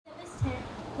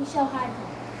Who shall hide me?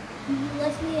 You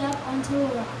lift me up onto a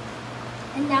rock.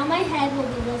 And now my head will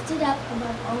be lifted up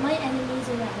above all my enemies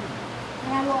around me.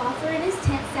 And I will offer in his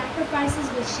tent sacrifices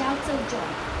with shouts of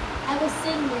joy. I will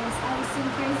sing this, I will sing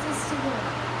praises to the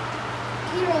Lord.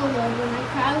 Hear, O Lord, when I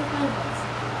cry with my voice,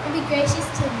 and be gracious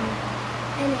to me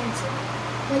and answer.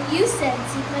 When you said,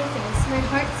 seek my face, my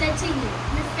heart said to you,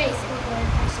 your face, O Lord,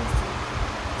 I shall see.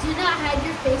 Do not hide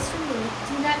your face from me,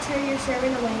 do not turn your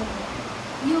servant away, Lord.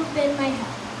 You have been my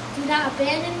help. Do not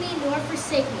abandon me nor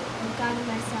forsake me, O God of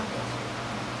my salvation.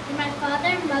 And my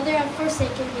father and mother have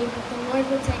forsaken me, but the Lord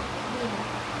will take me up.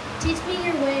 Teach me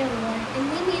your way, O Lord, and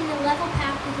lead me in the level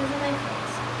path because of my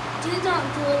face. Do not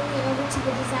deliver me over to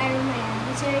the desire of my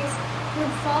adversaries,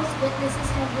 for false witnesses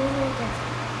have risen against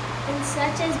me, and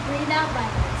such as breathe out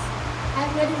violence. I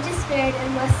would have despaired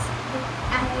unless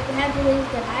I had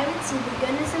believed that I would see the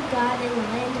goodness of God in the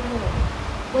land of the Lord.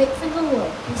 Wait for the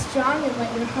Lord. Be strong and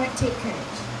let your heart take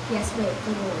courage. Yes, wait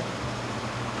for the Lord.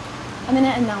 I'm going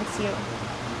to announce you.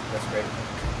 That's great.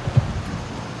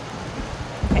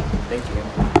 Okay. Thank you.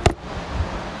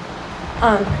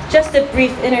 Just a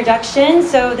brief introduction.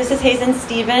 So this is Hazen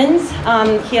Stevens.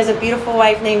 He has a beautiful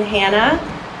wife named Hannah.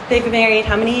 They've been married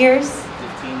how many years?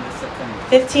 15 this September.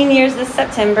 15 years this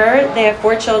September. They have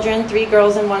 4 children, 3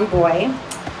 girls and 1 boy.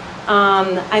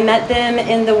 I met them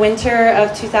in the winter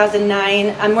of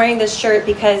 2009. I'm wearing this shirt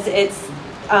because it's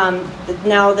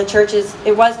now the church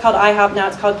it was called IHOP, now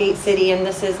it's called Gate City, and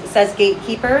it says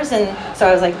Gatekeepers, and so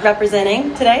I was like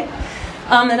representing today.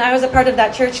 And I was a part of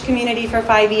that church community for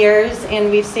 5 years,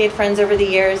 and we've stayed friends over the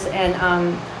years,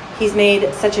 and he's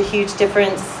made such a huge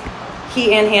difference,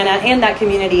 he and Hannah and that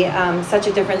community, such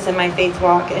a difference in my faith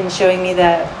walk and showing me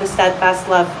the steadfast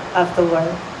love of the Lord.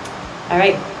 All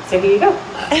right, so here you go.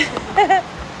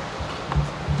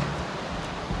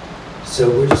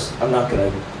 So I'm not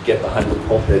going to get behind the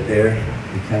pulpit there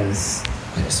because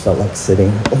I just felt like sitting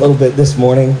a little bit this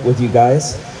morning with you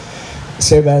guys.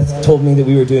 Sarah Beth told me that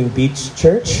we were doing beach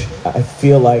church. I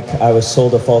feel like I was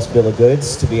sold a false bill of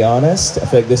goods, to be honest. I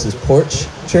feel like this is porch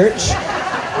church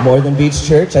more than beach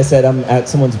church. I said I'm at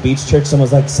someone's beach church.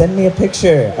 Someone's like, send me a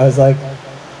picture. I was like,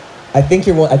 I think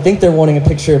they're wanting a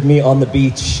picture of me on the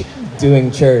beach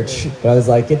doing church. But I was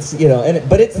like, it's,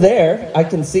 but it's there. I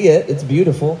can see it. It's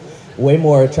beautiful. Way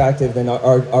more attractive than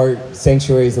our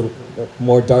sanctuary is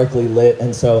more darkly lit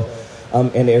and so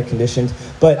and air conditioned.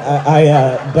 But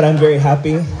but I'm very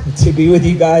happy to be with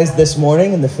you guys this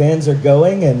morning, and the fans are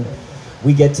going, and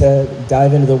we get to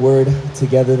dive into the Word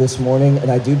together this morning. And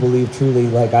I do believe truly,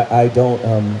 like I've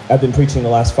been preaching the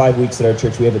last 5 weeks at our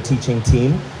church. We have a teaching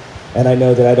team, and I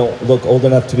know that I don't look old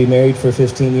enough to be married for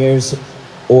 15 years,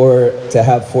 or to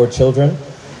have 4 children.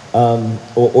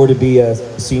 Or to be a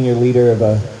senior leader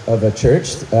of a church.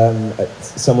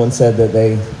 Someone said that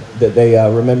they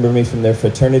remember me from their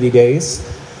fraternity days.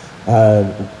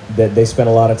 That they spent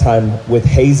a lot of time with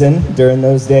Hazen during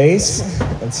those days,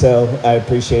 and so I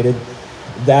appreciated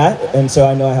that. And so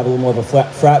I know I have a little more of a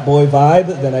frat boy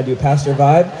vibe than I do pastor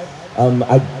vibe.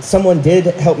 Someone did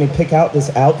help me pick out this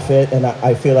outfit, and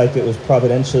I feel like it was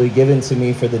providentially given to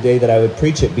me for the day that I would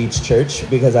preach at Beach Church,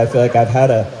 because I feel like I've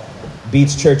had a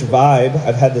Beach Church vibe.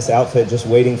 I've had this outfit just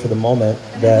waiting for the moment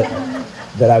that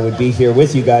I would be here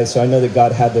with you guys. So I know that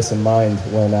God had this in mind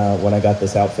when I got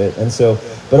this outfit. And so,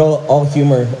 but all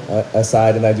humor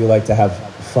aside, and I do like to have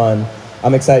fun,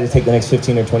 I'm excited to take the next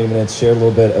 15 or 20 minutes, share a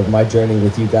little bit of my journey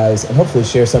with you guys, and hopefully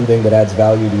share something that adds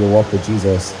value to your walk with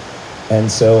Jesus. And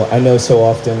so I know so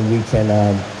often we can,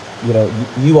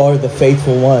 you are the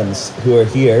faithful ones who are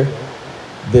here.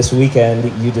 This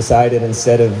weekend, you decided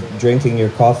instead of drinking your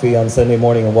coffee on Sunday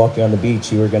morning and walking on the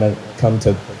beach, you were going to come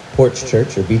to porch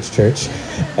church or beach church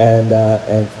and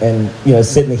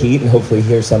sit in the heat and hopefully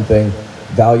hear something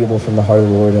valuable from the heart of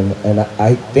the Lord. And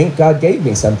I think God gave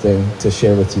me something to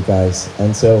share with you guys.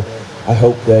 And so I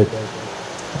hope that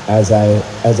as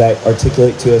I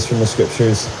articulate to us from the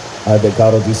scriptures, that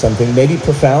God will do something maybe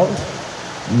profound,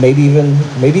 maybe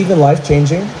even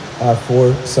life-changing,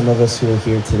 for some of us who are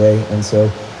here today. And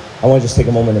so I want to just take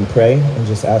a moment and pray and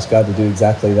just ask God to do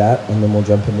exactly that, and then we'll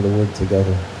jump into the Word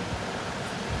together.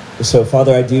 So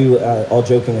Father, I do, all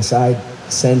joking aside,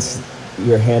 sense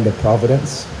your hand of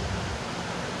providence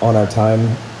on our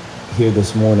time here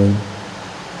this morning,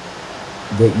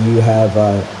 that you have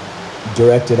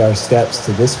directed our steps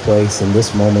to this place and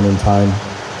this moment in time.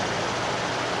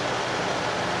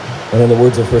 And in the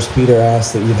words of 1 Peter, I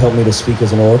ask that you'd help me to speak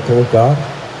as an oracle of God,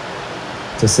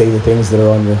 to say the things that are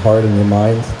on your heart and your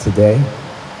mind today,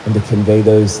 and to convey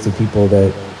those to people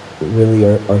that really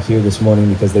are here this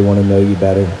morning because they want to know you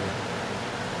better.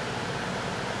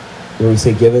 Where we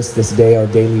say, give us this day our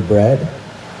daily bread,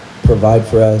 provide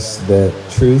for us the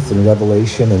truth and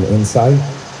revelation and insight.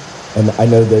 And I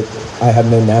know that I have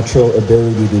no natural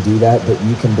ability to do that, but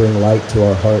you can bring light to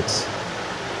our hearts.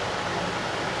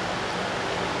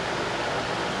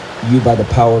 You, by the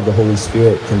power of the Holy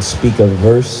Spirit, can speak a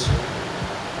verse,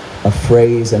 a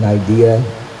phrase, an idea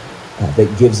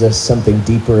that gives us something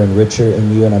deeper and richer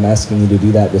in you. And I'm asking you to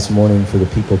do that this morning for the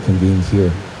people convened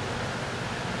here.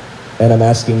 And I'm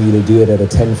asking you to do it at a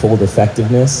tenfold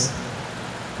effectiveness,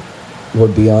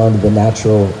 Lord, beyond the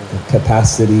natural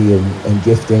capacity and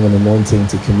gifting and anointing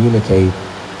to communicate,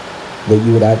 that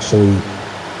you would actually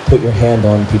put your hand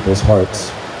on people's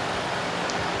hearts.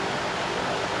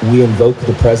 We invoke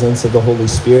the presence of the Holy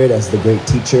Spirit as the great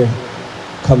teacher,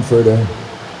 comforter,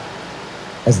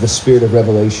 as the spirit of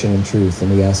revelation and truth,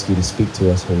 and we ask you to speak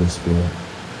to us, Holy Spirit.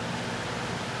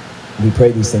 We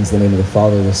pray these things in the name of the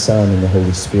Father, the Son, and the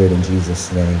Holy Spirit, in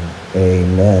Jesus' name.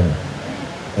 Amen.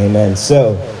 Amen.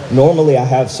 So, normally I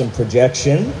have some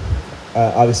projection.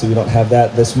 Obviously, we don't have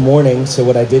that this morning, so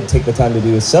what I did take the time to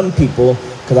do is some people,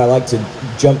 because I like to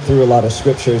jump through a lot of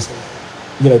scriptures,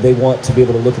 they want to be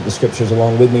able to look at the scriptures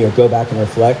along with me or go back and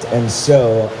reflect. And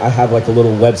so I have like a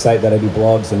little website that I do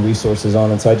blogs and resources on.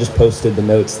 And so I just posted the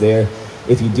notes there.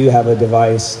 If you do have a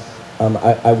device,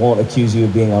 I won't accuse you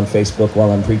of being on Facebook while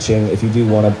I'm preaching. If you do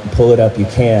want to pull it up, you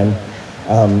can.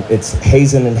 It's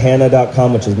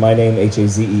hazenandhannah.com, which is my name,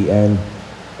 Hazen, and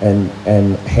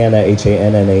Hannah,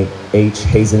 Hannah,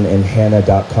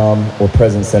 hazenandhannah.com, or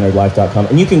presentcenteredlife.com.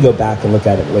 And you can go back and look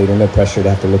at it later. No pressure to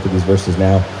have to look at these verses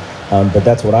now. But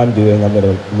that's what I'm doing. I'm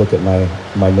going to look at my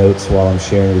notes while I'm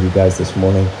sharing with you guys this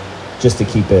morning, just to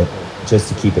keep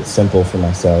it simple for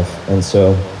myself. And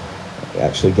so,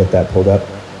 actually get that pulled up.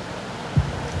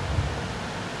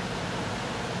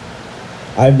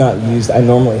 I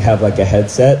normally have like a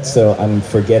headset, so I'm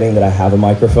forgetting that I have a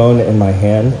microphone in my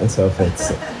hand, and so if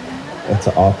it's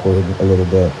awkward a little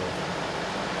bit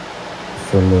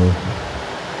for me.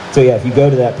 So yeah, if you go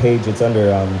to that page, it's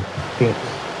under I think.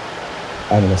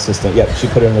 I'm an assistant. Yep, she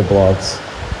put it in her blogs.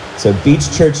 So Beach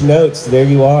Church Notes, there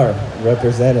you are,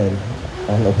 represented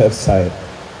on the website.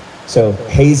 So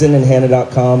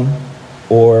hazenandhannah.com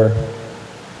or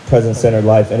Present Centered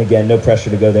Life. And again, no pressure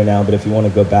to go there now, but if you want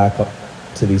to go back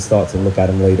to these thoughts and look at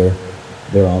them later,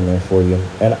 they're on there for you.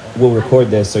 And we'll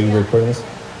record this. Are you recording this?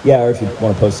 Yeah, or if you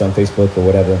want to post it on Facebook or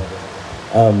whatever.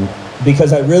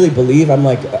 Because I really believe, I'm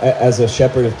like, as a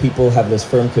shepherd of people, have this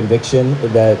firm conviction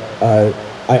that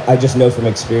I just know from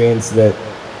experience that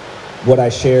what I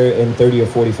share in 30 or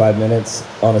 45 minutes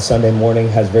on a Sunday morning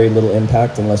has very little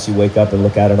impact unless you wake up and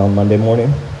look at it on Monday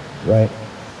morning, right?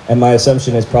 And my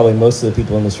assumption is probably most of the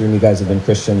people in this room, you guys have been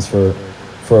Christians for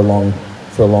a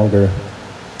longer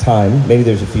time. Maybe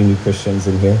there's a few new Christians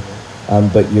in here,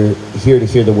 but you're here to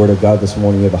hear the Word of God this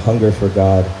morning. You have a hunger for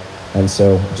God, and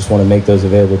so I just want to make those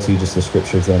available to you, just the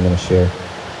scriptures that I'm going to share.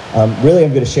 Really,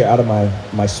 I'm going to share out of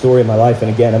my story, my life,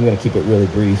 and again, I'm going to keep it really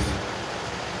brief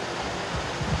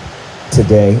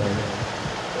today.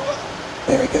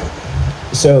 There we go.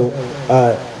 So,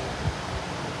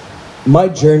 my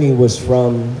journey was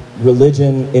from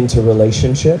religion into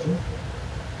relationship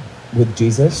with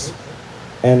Jesus,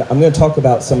 and I'm going to talk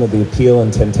about some of the appeal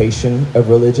and temptation of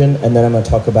religion, and then I'm going to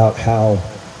talk about how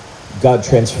God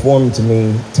transformed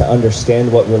me to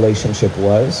understand what relationship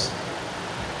was.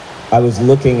 I was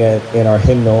looking in our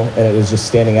hymnal, and it was just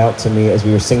standing out to me as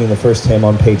we were singing the first hymn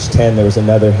on page 10. There was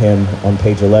another hymn on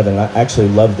page 11. I actually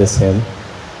love this hymn.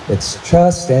 It's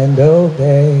trust and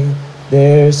obey.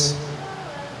 There's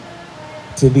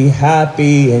to be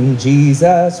happy in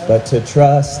Jesus, but to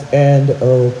trust and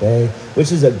obey,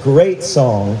 which is a great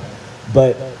song,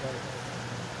 but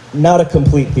not a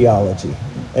complete theology.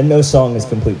 And no song is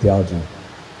complete theology,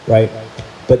 right?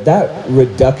 But that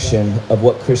reduction of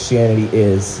what Christianity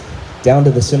is, down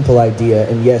to the simple idea,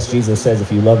 and yes, Jesus says,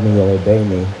 if you love me, you'll obey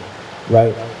me,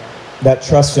 right? That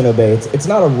trust and obey, it's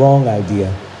not a wrong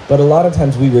idea, but a lot of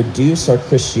times we reduce our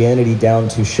Christianity down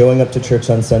to showing up to church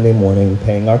on Sunday morning,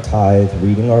 paying our tithe,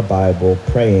 reading our Bible,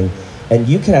 praying, and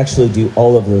you can actually do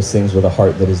all of those things with a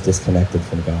heart that is disconnected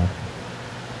from God.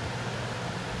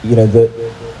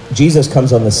 Jesus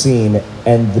comes on the scene,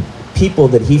 and the people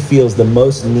that he feels the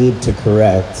most need to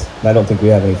correct, and I don't think we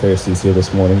have any Pharisees here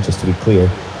this morning, just to be clear,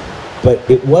 but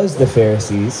it was the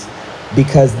Pharisees,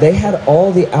 because they had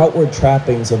all the outward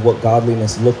trappings of what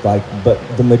godliness looked like, but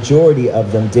the majority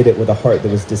of them did it with a heart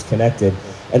that was disconnected.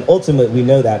 And ultimately, we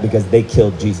know that because they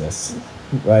killed Jesus,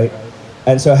 right?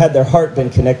 And so had their heart been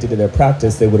connected to their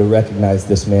practice, they would have recognized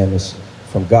this man was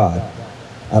from God.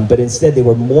 But instead, they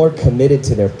were more committed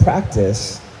to their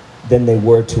practice than they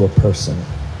were to a person,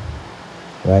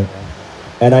 right?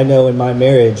 And I know in my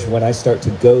marriage, when I start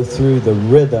to go through the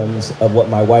rhythms of what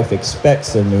my wife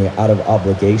expects of me out of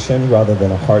obligation rather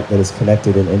than a heart that is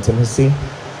connected in intimacy,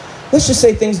 let's just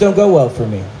say things don't go well for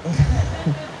me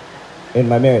in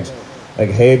my marriage.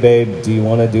 Like, hey, babe, do you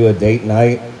want to do a date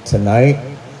night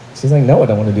tonight? She's like, no, I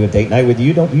don't want to do a date night with you.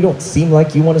 You don't seem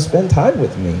like you want to spend time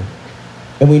with me.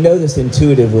 And we know this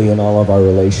intuitively in all of our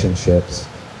relationships,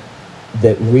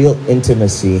 that real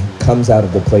intimacy comes out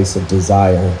of the place of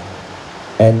desire.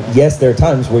 And yes, there are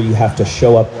times where you have to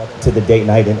show up to the date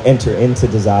night and enter into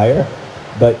desire,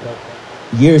 but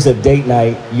years of date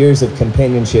night, years of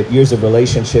companionship, years of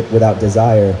relationship without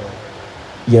desire,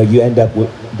 you end up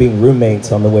being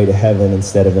roommates on the way to heaven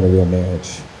instead of in a real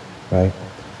marriage, right?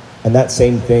 And that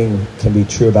same thing can be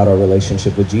true about our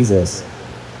relationship with Jesus.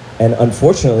 And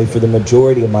unfortunately, for the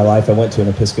majority of my life, I went to an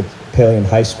Episcopalian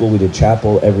high school. We did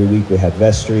chapel every week. We had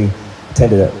vestry,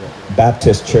 attended a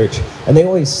Baptist church. And they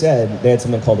always said they had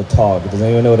something called a TOG. Does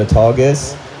anyone know what a TOG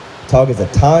is? TOG is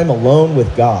a time alone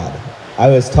with God. I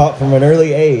was taught from an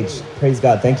early age, praise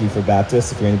God, thank you for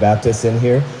Baptists, if you're any Baptists in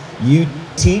here. You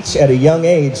teach at a young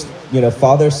age,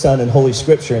 Father, Son, and Holy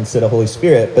Scripture instead of Holy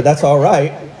Spirit. But that's all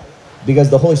right,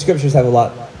 because the Holy Scriptures have a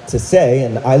lot to say,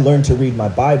 and I learned to read my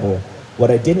Bible. What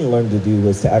I didn't learn to do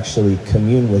was to actually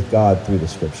commune with God through the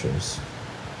Scriptures,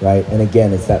 right? And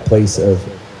again, it's that place of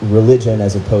religion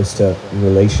as opposed to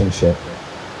relationship.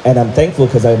 And I'm thankful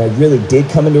because I really did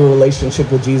come into a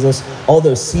relationship with Jesus. All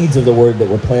those seeds of the word that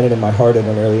were planted in my heart at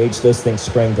an early age, those things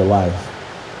sprang to life,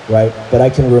 right? But I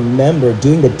can remember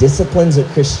doing the disciplines of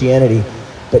Christianity,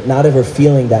 but not ever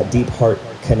feeling that deep heart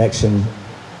connection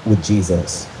with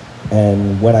Jesus.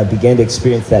 And when I began to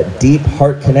experience that deep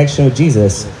heart connection with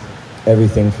Jesus,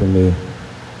 everything for me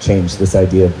changed, this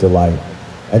idea of delight.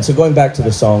 And so going back to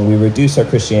the song, we reduce our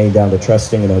Christianity down to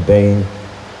trusting and obeying,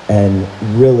 and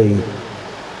really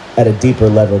at a deeper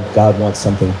level, God wants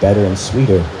something better and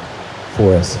sweeter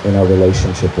for us in our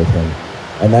relationship with Him.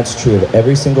 And that's true of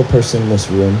every single person in this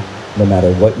room, no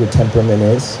matter what your temperament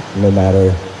is, no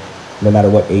matter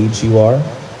what age you are,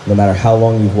 no matter how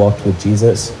long you've walked with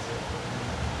Jesus.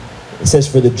 It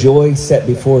says, for the joy set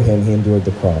before Him, He endured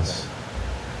the cross.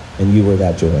 And you were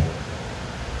that joy.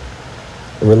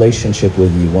 A relationship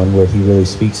with you, one where He really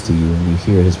speaks to you and you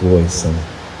hear His voice and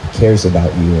He cares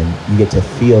about you, and you get to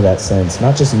feel that sense,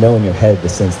 not just know in your head the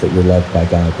sense that you're loved by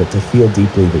God, but to feel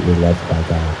deeply that you're loved by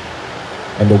God,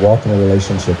 and to walk in a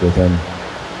relationship with Him,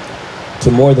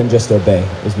 to more than just obey,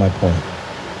 is my point,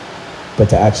 but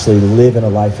to actually live in a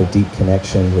life of deep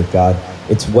connection with God.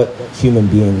 It's what human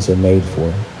beings are made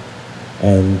for.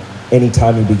 And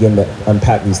anytime you begin to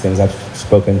unpack these things, I've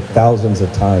spoken thousands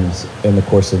of times in the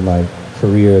course of my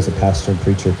career as a pastor and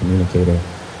preacher, communicator.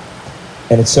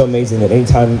 And it's so amazing that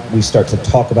anytime we start to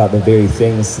talk about the very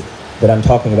things that I'm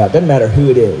talking about, doesn't matter who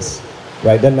it is,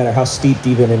 right? Doesn't matter how steeped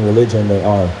even in religion they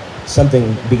are,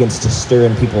 something begins to stir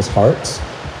in people's hearts.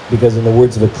 Because in the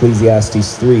words of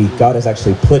Ecclesiastes 3, God has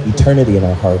actually put eternity in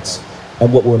our hearts,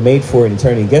 and what we're made for in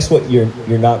eternity. Guess what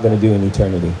you're not going to do in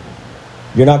eternity?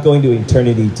 You're not going to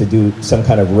eternity to do some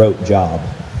kind of rote job,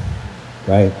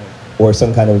 right? Or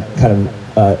some kind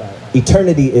of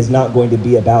eternity is not going to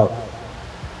be about,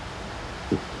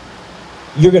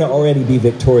 you're going to already be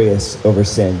victorious over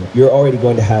sin. You're already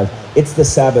going to have, it's the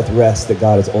Sabbath rest that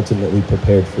God has ultimately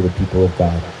prepared for the people of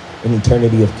God. An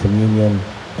eternity of communion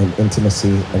and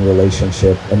intimacy and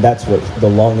relationship. And that's what the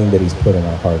longing that He's put in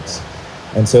our hearts.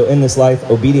 And so in this life,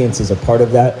 obedience is a part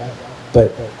of that.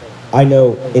 But I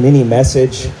know in any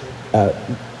message,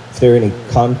 if there are any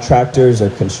contractors or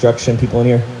construction people in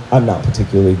here, I'm not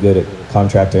particularly good at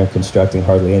contracting or constructing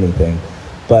hardly anything.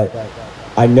 But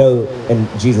I know, and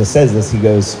Jesus says this, He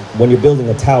goes, when you're building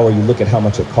a tower, you look at how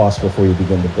much it costs before you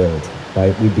begin to build,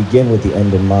 right? We begin with the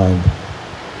end in mind.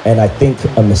 And I think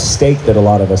a mistake that a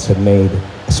lot of us have made,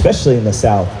 especially in the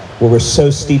South, where we're so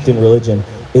steeped in religion,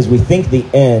 is we think the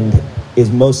end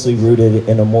is mostly rooted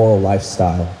in a moral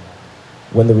lifestyle,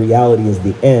 when the reality is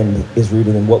the end is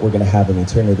rooted in what we're going to have in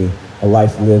eternity, a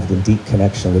life lived in deep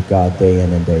connection with God day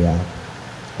in and day out.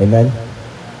 Amen?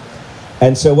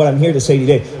 And so what I'm here to say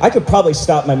today, I could probably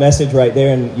stop my message right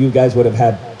there and you guys would have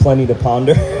had plenty to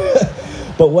ponder.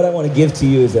 But what I want to give to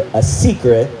you is a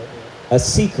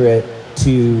secret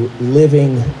to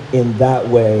living in that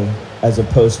way as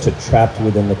opposed to trapped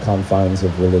within the confines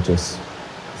of religious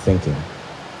thinking.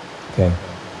 Okay?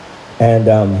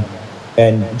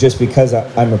 And just because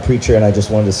I'm a preacher and I just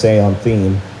wanted to say on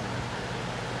theme,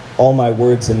 all my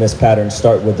words in this pattern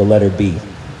start with the letter B.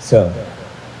 So,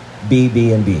 B,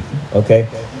 B, and B, okay?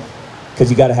 Because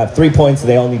you got to have 3 points, and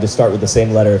they all need to start with the same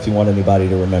letter if you want anybody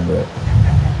to remember it.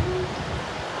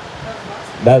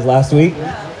 That was last week?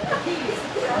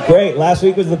 Great. Last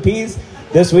week was the P's.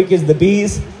 This week is the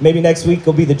B's. Maybe next week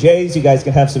will be the J's. You guys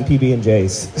can have some PB and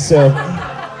J's. So,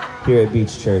 here at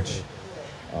Beach Church.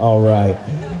 All right.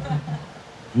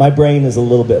 My brain is a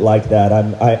little bit like that.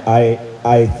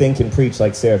 I think and preach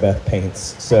like Sarah Beth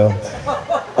paints. So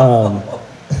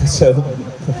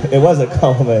it was a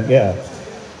compliment, yeah.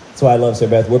 That's why I love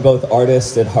Sarah Beth. We're both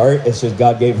artists at heart. It's just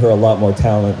God gave her a lot more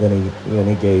talent than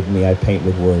he gave me. I paint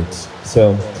with words.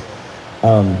 So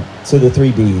the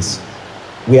 3 B's.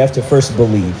 We have to first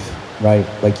believe, right?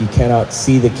 Like you cannot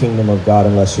see the kingdom of God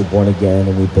unless you're born again,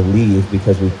 and we believe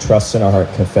because we trust in our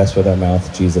heart, confess with our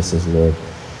mouth, Jesus is Lord.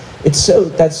 That's so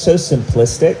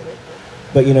simplistic,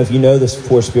 but if you know the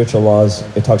 4 spiritual laws,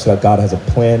 it talks about God has a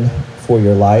plan for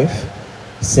your life.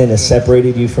 Sin has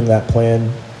separated you from that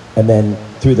plan, and then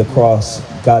through the cross,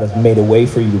 God has made a way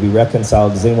for you to be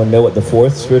reconciled. Does anyone know what the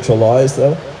 4th spiritual law is,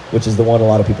 though? Which is the one a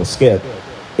lot of people skip.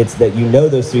 It's that you know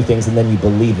those 3 things and then you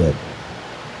believe it.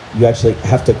 You actually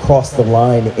have to cross the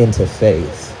line into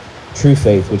faith, true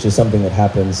faith, which is something that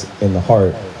happens in the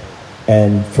heart.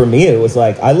 And for me, it was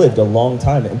like I lived a long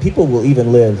time, and people will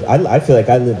even live, I feel like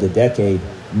I lived a decade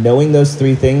knowing those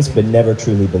 3 things, but never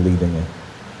truly believing it.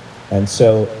 And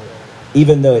so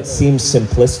even though it seems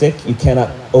simplistic, you cannot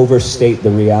overstate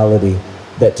the reality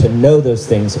that to know those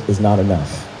things is not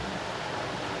enough.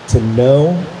 To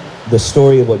know the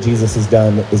story of what Jesus has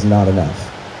done is not enough.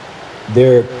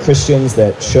 There are Christians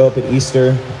that show up at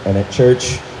Easter and at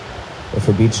church, or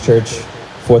for Beach Church,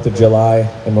 4th of July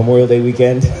and Memorial Day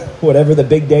weekend, whatever the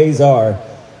big days are,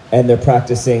 and they're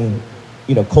practicing,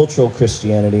 cultural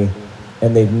Christianity,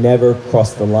 and they've never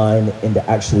crossed the line into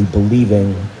actually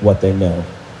believing what they know.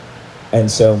 And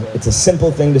so it's a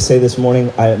simple thing to say this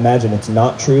morning. I imagine it's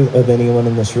not true of anyone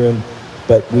in this room,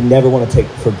 but we never want to take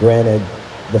for granted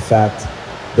the fact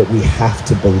that we have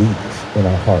to believe in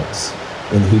our hearts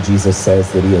in who Jesus says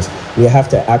that he is. We have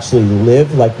to actually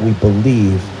live like we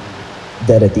believe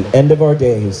that at the end of our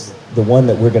days, the one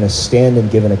that we're going to stand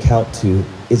and give an account to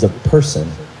is a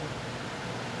person.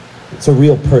 It's a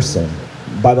real person.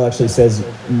 The Bible actually says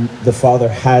the Father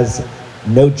has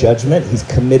no judgment. He's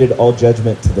committed all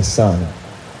judgment to the Son.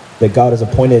 That God has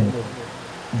appointed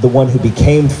the one who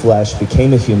became flesh,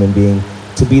 became a human being,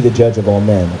 to be the judge of all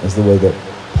men, is the way that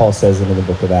Paul says it in the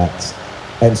book of Acts.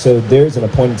 And so there's an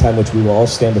appointed time which we will all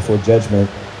stand before judgment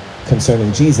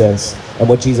concerning Jesus. And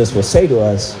what Jesus will say to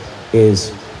us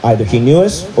is either he knew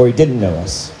us or he didn't know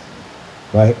us,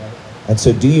 right? And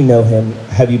so do you know him?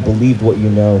 Have you believed what you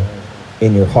know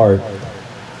in your heart?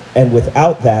 And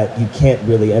without that, you can't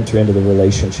really enter into the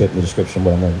relationship, the description of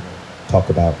what I'm going to talk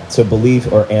about. So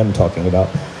believe, or am talking about.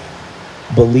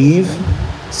 Believe.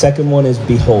 Second one is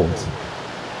behold.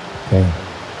 Okay.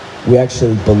 We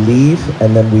actually believe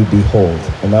and then we behold.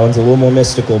 And that one's a little more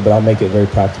mystical, but I'll make it very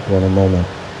practical in a moment.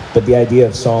 But the idea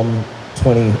of Psalm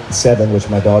 27, which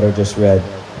my daughter just read,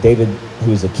 David,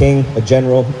 who is a king, a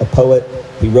general, a poet,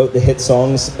 he wrote the hit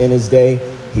songs in his day.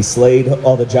 He slayed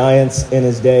all the giants in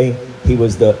his day. He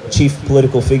was the chief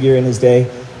political figure in his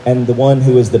day, and the one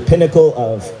who was the pinnacle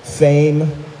of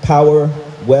fame, power,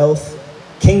 wealth.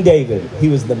 King David, he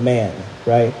was the man,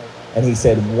 right? And he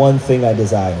said, one thing I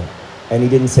desire. And he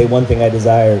didn't say one thing I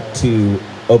desire to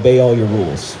obey all your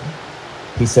rules.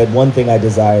 He said, one thing I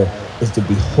desire is to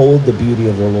behold the beauty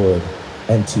of the Lord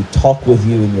and to talk with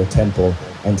you in your temple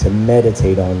and to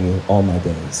meditate on you all my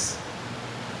days,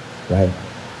 right?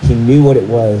 He knew what it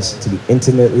was to be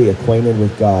intimately acquainted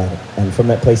with God. And from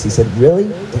that place, he said, really?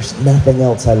 There's nothing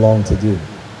else I long to do.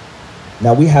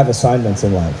 Now, we have assignments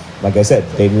in life. Like I said,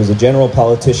 David was a general,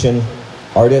 politician,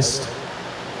 artist,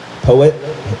 poet,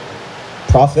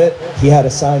 prophet. He had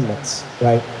assignments,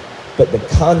 right? But the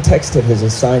context of his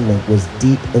assignment was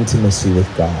deep intimacy with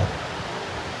God.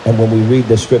 And when we read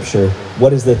the scripture,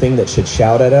 what is the thing that should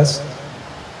shout at us?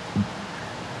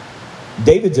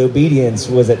 David's obedience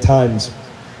was at times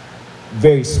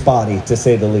very spotty, to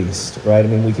say the least, right? I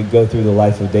mean, we could go through the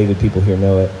life of David, people here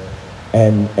know it,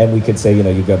 and we could say,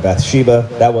 you got Bathsheba,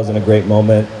 that wasn't a great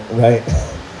moment, right?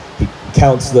 He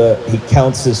counts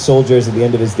his soldiers at the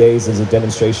end of his days as a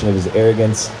demonstration of his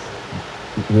arrogance.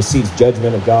 He receives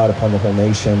judgment of God upon the whole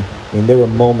nation. I mean, there were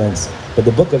moments, but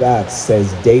the book of Acts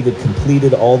says David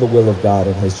completed all the will of God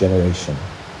in his generation.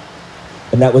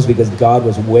 And that was because God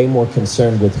was way more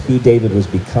concerned with who David was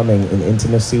becoming in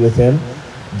intimacy with him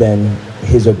than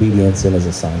his obedience in his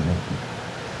assignment.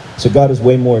 So God is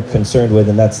way more concerned with,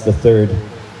 and that's the third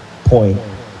point,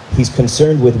 he's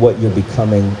concerned with what you're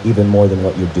becoming even more than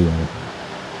what you're doing.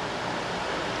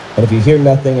 And if you hear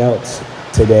nothing else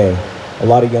today, a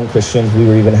lot of young Christians, we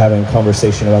were even having a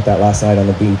conversation about that last night on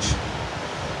the beach.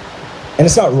 And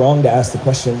it's not wrong to ask the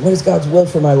question, what is God's will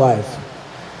for my life?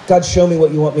 God, show me what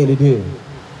you want me to do.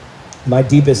 My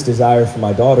deepest desire for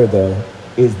my daughter, though,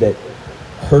 is that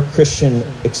her Christian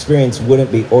experience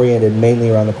wouldn't be oriented mainly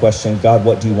around the question, God,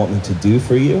 what do you want me to do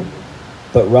for you?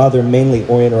 But rather mainly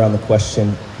oriented around the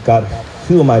question, God,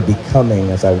 who am I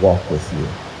becoming as I walk with you?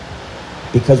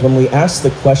 Because when we ask the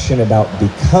question about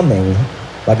becoming,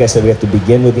 like I said, we have to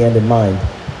begin with the end in mind.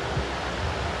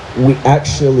 We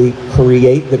actually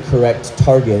create the correct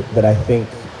target that I think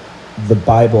the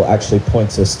Bible actually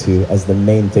points us to as the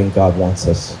main thing God wants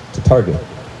us to target.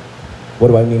 What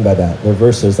do I mean by that? There are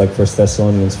verses like 1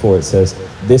 Thessalonians 4, it says,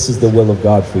 this is the will of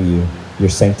God for you, your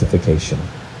sanctification.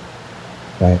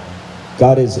 Right?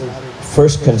 God is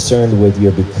first concerned with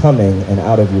your becoming, and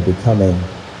out of your becoming,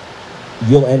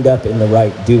 you'll end up in the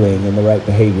right doing, in the right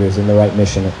behaviors, in the right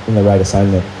mission, in the right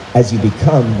assignment, as you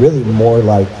become really more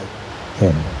like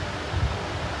Him.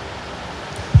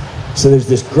 So there's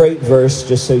this great verse,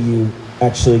 just so you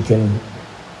actually can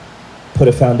put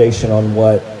a foundation on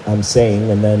what I'm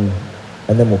saying, and then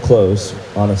we'll close,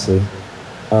 honestly.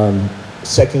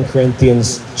 2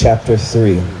 Corinthians chapter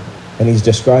 3. And he's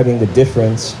describing the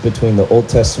difference between the Old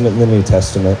Testament and the New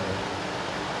Testament.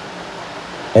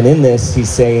 And in this, he's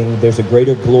saying there's a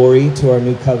greater glory to our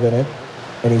new covenant.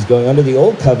 And he's going, under the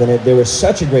old covenant, there was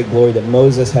such a great glory that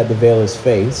Moses had to veil his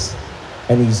face.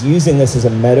 And he's using this as a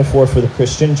metaphor for the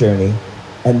Christian journey.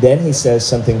 And then he says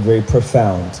something very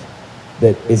profound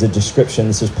that is a description,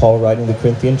 this is Paul writing to the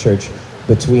Corinthian church,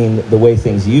 between the way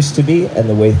things used to be and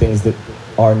the way things that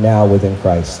are now within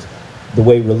Christ. The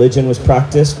way religion was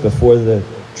practiced before the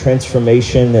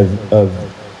transformation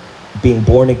of being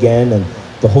born again, and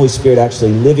the Holy Spirit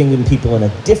actually living in people in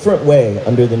a different way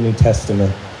under the New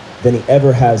Testament than he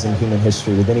ever has in human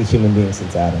history with any human being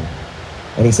since Adam.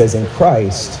 And he says in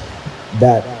Christ,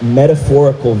 that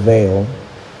metaphorical veil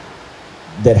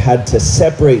that had to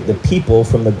separate the people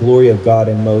from the glory of God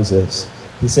in Moses,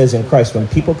 he says in Christ, when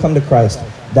people come to Christ,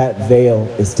 that veil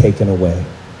is taken away.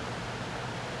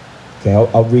 Okay,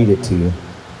 I'll read it to you.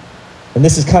 And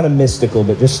this is kind of mystical,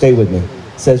 but just stay with me.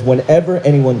 It says, whenever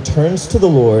anyone turns to the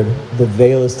Lord, the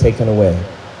veil is taken away.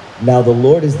 Now the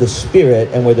Lord is the Spirit,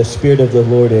 and where the Spirit of the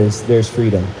Lord is, there's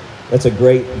freedom. That's a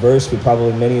great verse.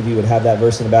 Many of you would have that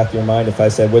verse in the back of your mind. If I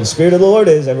said, where the Spirit of the Lord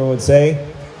is, everyone would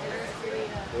say,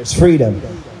 there's freedom.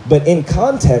 But in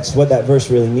context, what that verse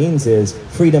really means is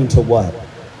freedom to what?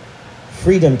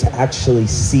 Freedom to actually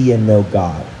see and know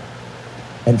God.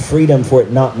 And freedom for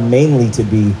it not mainly to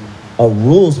be a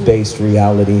rules-based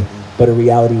reality, but a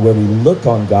reality where we look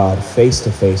on God face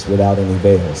to face without any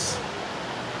veils.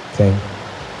 Okay?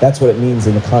 That's what it means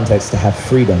in the context to have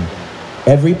freedom.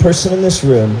 Every person in this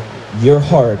room, your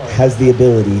heart has the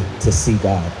ability to see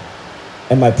God.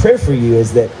 And my prayer for you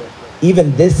is that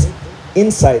even this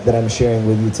insight that I'm sharing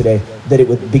with you today, that it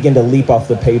would begin to leap off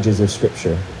the pages of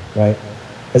Scripture, right?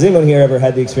 Has anyone here ever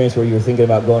had the experience where you were thinking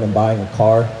about going and buying a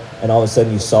car, and all of a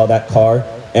sudden you saw that car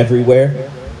everywhere?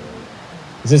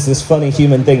 It's just this funny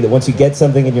human thing that once you get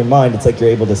something in your mind, it's like you're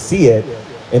able to see it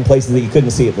in places that you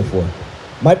couldn't see it before.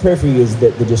 My prayer for you is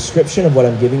that the description of what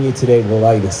I'm giving you today will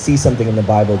allow you to see something in the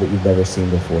Bible that you've never seen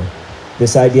before.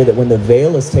 This idea that when the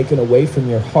veil is taken away from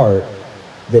your heart,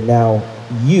 that now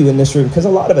you in this room, because a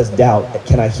lot of us doubt,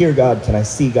 can I hear God? Can I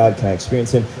see God? Can I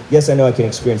experience Him? Yes, I know I can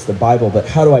experience the Bible, but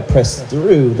how do I press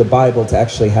through the Bible to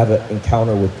actually have an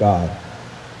encounter with God?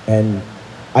 And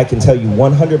I can tell you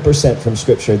 100% from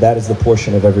Scripture, that is the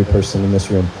portion of every person in this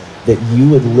room, that you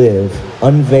would live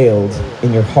unveiled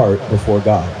in your heart before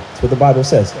God. That's what the Bible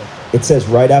says. It says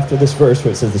right after this verse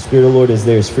where it says the Spirit of the Lord is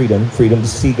there is freedom to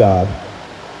see God.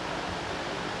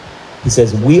 He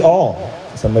says, we all,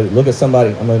 somebody, look at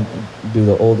somebody, I'm going to do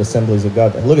the old Assemblies of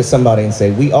God. Look at somebody and say,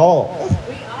 we all.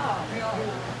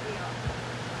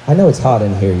 I know it's hot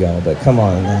in here, y'all, but come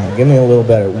on, give me a little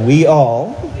better. We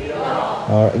all.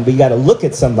 All right, but you got to look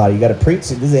at somebody. You got to preach.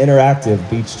 This is an interactive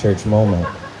Beach Church moment.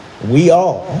 We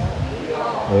all.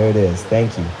 There it is.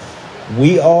 Thank you.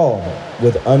 We all,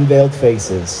 with unveiled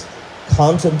faces,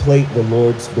 contemplate the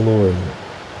Lord's glory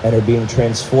and are being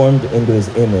transformed into His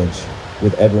image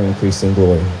with ever-increasing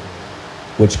glory,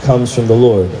 which comes from the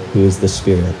Lord, who is the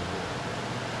Spirit.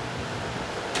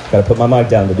 Got to put my mic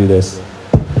down to do this.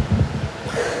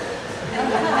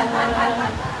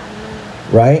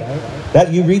 Right?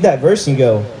 That you read that verse and you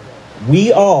go,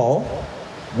 we all,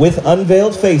 with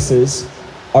unveiled faces,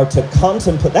 are to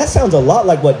contemplate. That sounds a lot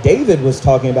like what David was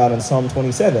talking about in Psalm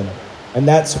 27. And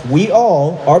that's, we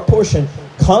all, our portion,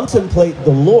 contemplate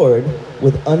the Lord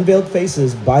with unveiled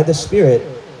faces by the Spirit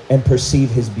and perceive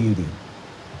His beauty.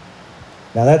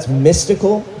 Now that's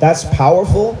mystical, that's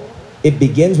powerful, It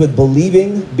begins with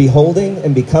believing, beholding,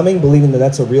 and becoming, believing that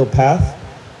that's a real path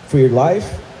for your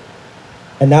life.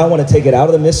 And now I want to take it out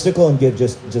of the mystical and give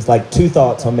just like 2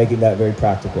 thoughts on making that very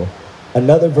practical.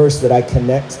 Another verse that I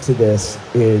connect to this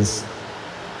is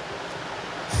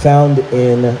found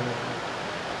in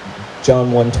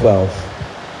John 1:12.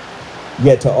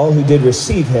 Yet to all who did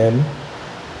receive him,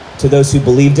 to those who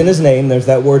believed in his name, there's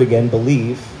that word again,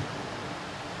 believe,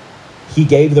 he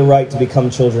gave the right to become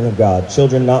children of God.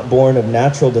 Children not born of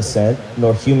natural descent,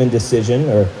 nor human decision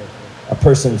or a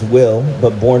person's will,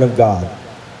 but born of God.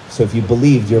 So if you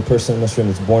believed, you're a person in this room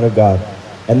that's born of God.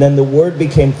 And then the word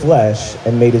became flesh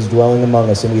and made his dwelling among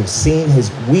us. And we have seen this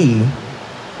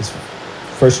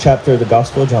first chapter of the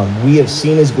Gospel of John, we have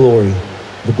seen his glory,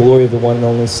 the glory of the one and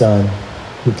only Son,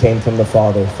 who came from the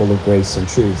Father, full of grace and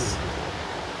truth.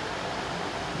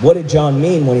 What did John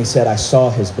mean when he said, I saw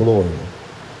his glory?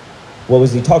 What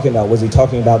was he talking about? Was he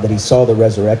talking about that he saw the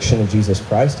resurrection of Jesus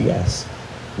Christ? Yes.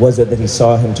 Was it that he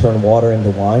saw him turn water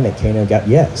into wine at Cana of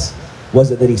Galilee? Yes.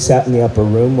 Was it that he sat in the upper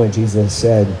room when Jesus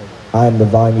said, I am the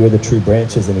vine, you're the true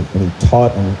branches, and he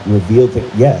taught and revealed things?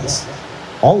 Yes.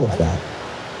 All of that.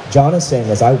 John is saying,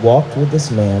 as I walked with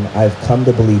this man, I've come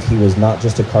to believe he was not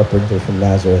just a carpenter from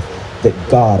Nazareth, that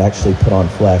God actually put on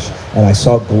flesh. And I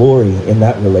saw glory in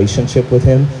that relationship with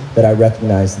him that I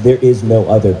recognized there is no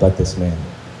other but this man.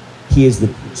 He is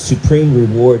the supreme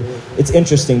reward. It's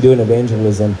interesting doing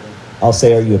evangelism. I'll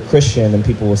say, are you a Christian? And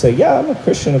people will say, yeah, I'm a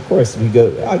Christian, of course.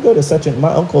 I go to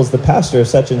my uncle's the pastor of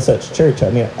such and such church.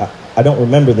 I mean, I don't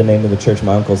remember the name of the church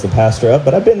my uncle's the pastor of,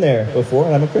 but I've been there before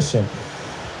and I'm a Christian.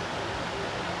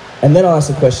 And then I'll ask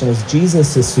the question, is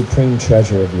Jesus the supreme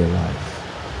treasure of your life?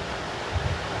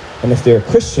 And if they're a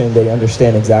Christian, they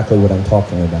understand exactly what I'm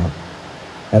talking about.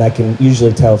 And I can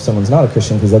usually tell if someone's not a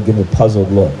Christian because they'll give me a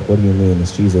puzzled look. What do you mean?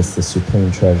 Is Jesus the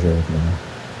supreme treasure of my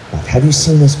life? Have you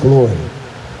seen his glory?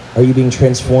 Are you being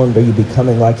transformed? Are you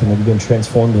becoming like him? Are you being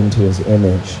transformed into his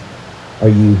image? Are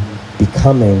you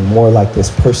becoming more like this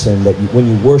person that when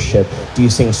you worship, do you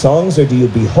sing songs or do you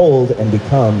behold and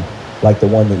become like the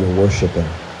one that you're worshiping?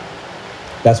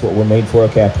 That's what we're made for.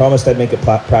 Okay, I promised I'd make it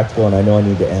practical and I know I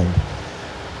need to end.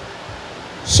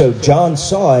 So John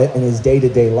saw it in his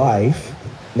day-to-day life.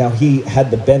 Now he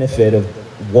had the benefit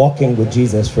of walking with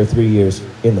Jesus for 3 years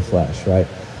in the flesh, right?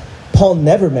 Paul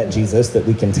never met Jesus that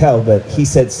we can tell, but he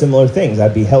said similar things. I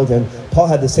beheld him. Paul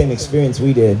had the same experience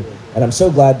we did, and I'm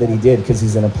so glad that he did because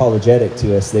he's an apologetic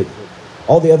to us that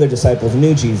all the other disciples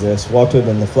knew Jesus, walked with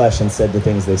him in the flesh, and said the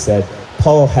things they said.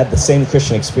 Paul had the same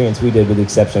Christian experience we did with the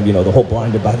exception of, the whole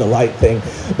blinded by the light thing.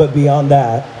 But beyond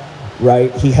that,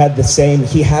 right, he had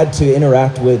to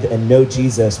interact with and know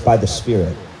Jesus by the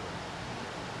Spirit.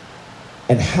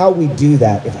 And how we do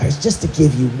that, if I was just to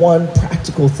give you one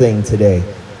practical thing today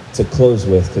to close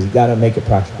with, because you got to make it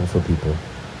practical for people.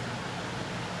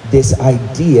 This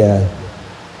idea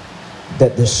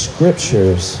that the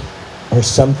scriptures are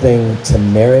something to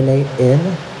marinate in,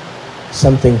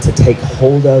 something to take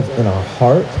hold of in our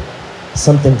heart,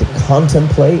 something to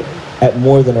contemplate at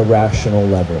more than a rational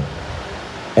level.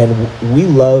 And we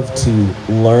love to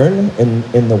learn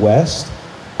in the West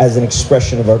as an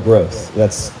expression of our growth.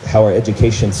 That's how our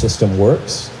education system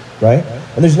works, right?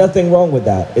 And there's nothing wrong with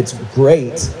that. It's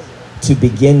great to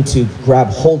begin to grab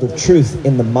hold of truth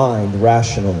in the mind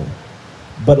rationally.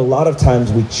 But a lot of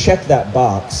times we check that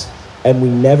box and we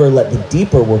never let the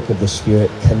deeper work of the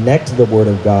Spirit connect the Word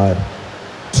of God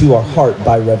to our heart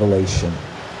by revelation.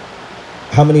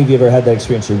 How many of you ever had that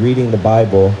experience? You're reading the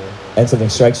Bible and something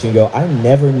strikes you and you go, I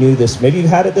never knew this. Maybe you've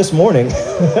had it this morning.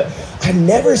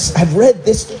 I've read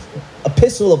this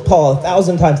epistle of Paul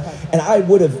 1,000 times, and I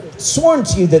would have sworn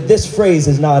to you that this phrase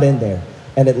is not in there.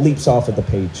 And it leaps off of the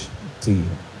page to you,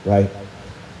 right?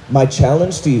 My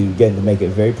challenge to you, again, to make it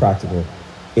very practical,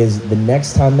 is the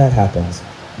next time that happens,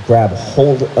 grab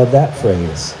hold of that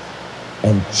phrase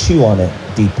and chew on it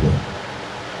deeply.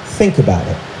 Think about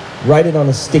it. Write it on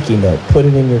a sticky note. Put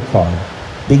it in your car.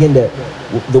 Begin to,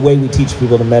 the way we teach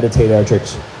people to meditate at our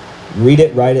church, read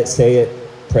it, write it, say it,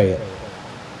 pray it.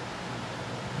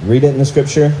 Read it in the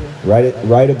scripture,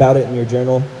 write about it in your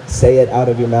journal, say it out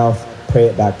of your mouth, pray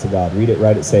it back to God. Read it,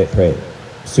 write it, say it, pray it.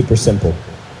 Super simple.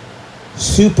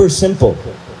 Super simple.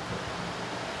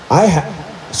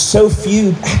 So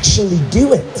few actually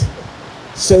do it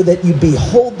so that you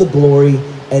behold the glory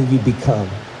and you become.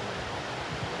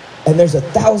 And there's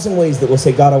 1,000 ways that we'll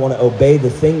say, God, I want to obey the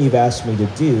thing you've asked me to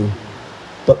do,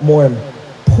 but more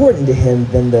important to him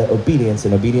than the obedience,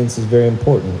 and obedience is very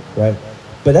important, right?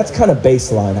 But that's kind of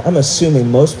baseline. I'm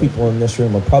assuming most people in this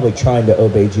room are probably trying to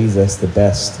obey Jesus the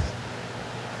best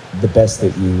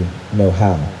that you know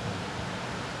how.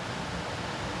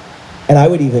 And I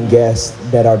would even guess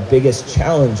that our biggest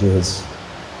challenges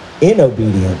in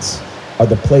obedience are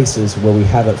the places where we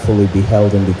haven't fully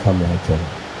beheld and become like him.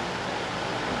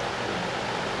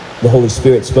 The Holy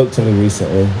Spirit spoke to me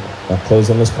recently. I'll close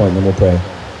on this point and then we'll pray.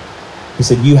 He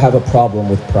said, you have a problem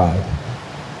with pride.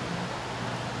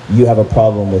 You have a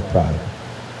problem with pride.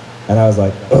 And I was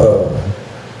like, ugh.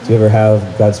 Do you ever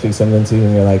have God speak something to you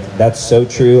and you're like, that's so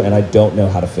true and I don't know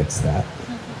how to fix that,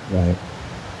 right?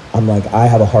 I'm like, I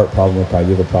have a heart problem with pride.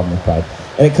 You have a problem with pride.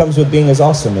 And it comes with being as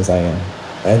awesome as I am.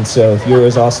 And so if you're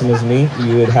as awesome as me,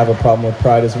 you would have a problem with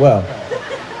pride as well.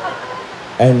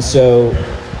 And so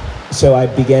I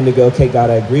began to go, okay, God,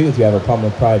 I agree with you. I have a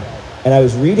problem with pride. And I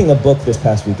was reading a book this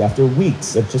past week after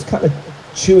weeks of just kind of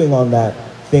chewing on that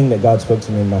thing that God spoke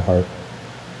to me in my heart.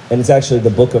 And it's actually the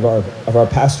book of our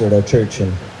pastor at our church.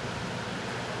 And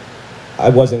I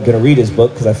wasn't going to read his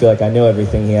book because I feel like I know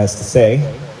everything he has to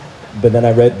say. But then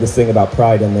I read this thing about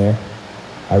pride in there.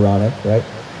 Ironic, right?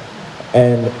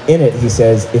 And in it, he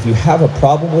says, if you have a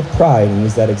problem with pride, and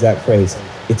use that exact phrase,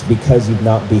 it's because you've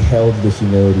not beheld the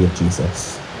humility of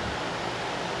Jesus.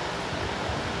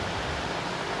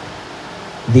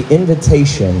 The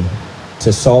invitation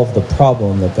to solve the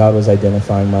problem that God was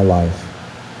identifying in my life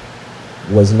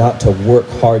was not to work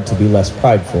hard to be less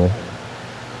prideful,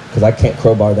 because I can't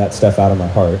crowbar that stuff out of my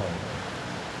heart.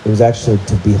 It was actually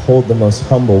to behold the most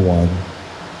humble one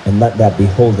and let that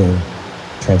beholding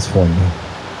transform me.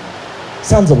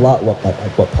 Sounds a lot like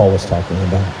what Paul was talking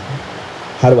about.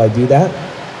 How do I do that?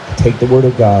 I take the word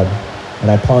of God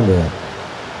and I ponder it.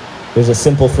 There's a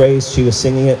simple phrase, she was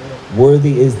singing it,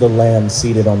 worthy is the Lamb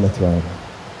seated on the throne.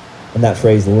 And that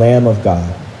phrase, Lamb of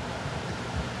God.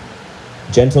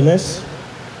 Gentleness,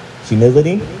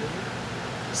 humility,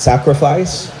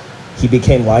 sacrifice. He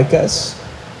became like us.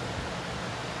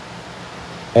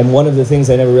 And one of the things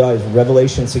I never realized,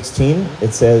 Revelation 19,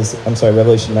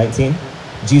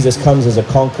 Jesus comes as a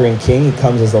conquering king. He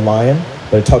comes as a lion.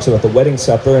 But it talks about the wedding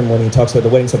supper. And when he talks about the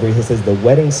wedding supper, he says the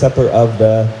wedding supper of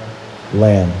the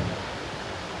Lamb.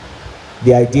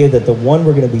 The idea that the one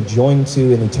we're going to be joined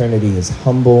to in eternity is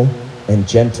humble and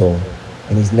gentle.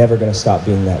 And he's never going to stop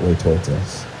being that way towards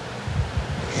us.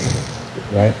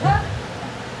 Right?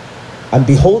 I'm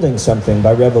beholding something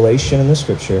by revelation in the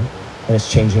scripture. And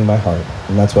it's changing my heart.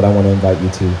 And that's what I want to invite you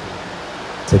to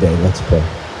today. Let's pray.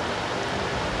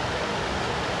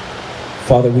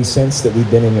 Father, we sense that we've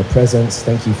been in your presence.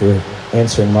 Thank you for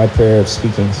answering my prayer of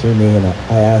speaking through me. And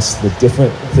I ask the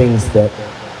different things that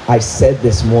I said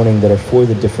this morning that are for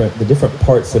the different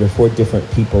parts that are for different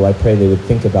people. I pray they would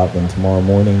think about them tomorrow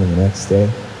morning and the next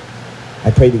day.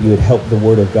 I pray that you would help the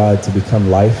word of God to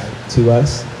become life to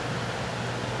us.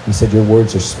 You said your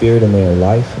words are spirit and they are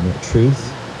life and they're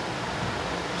truth.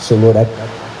 So Lord,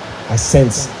 I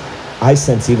sense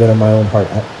even in my own heart,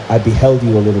 I beheld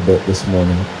you a little bit this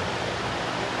morning.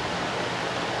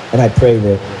 And I pray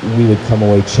that we would come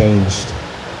away changed,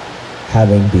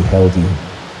 having beheld you.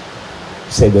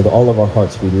 Say with all of our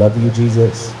hearts, we love you,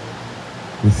 Jesus.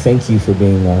 We thank you for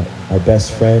being our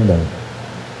best friend, our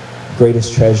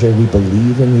greatest treasure. We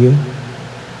believe in you.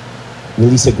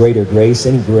 Release a greater grace,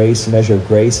 any grace, measure of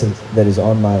grace that is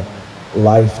on my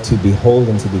life to behold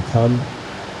and to become.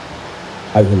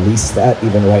 I release that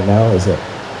even right now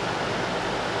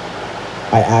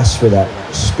I ask for that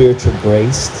spiritual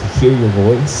grace to hear your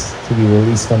voice, to be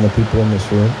released on the people in this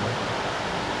room.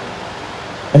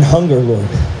 And hunger, Lord,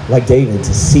 like David,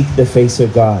 to seek the face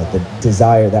of God, the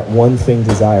desire, that one thing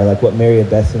desire, like what Mary of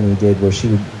Bethany did, where she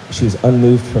was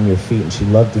unmoved from your feet and she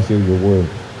loved to hear your word.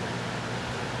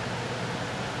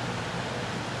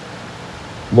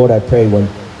 Lord, I pray when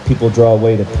people draw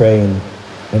away to pray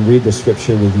and read the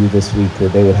scripture with you this week,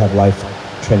 that they would have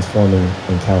life-transforming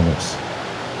encounters.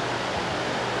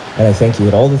 And I thank you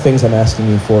that all the things I'm asking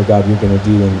you for, God, you're going to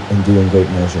do and do in great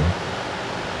measure.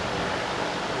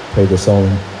 Pray this all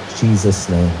in Jesus'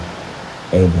 name.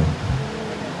 Amen.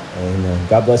 Amen.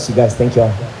 God bless you guys. Thank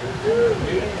y'all.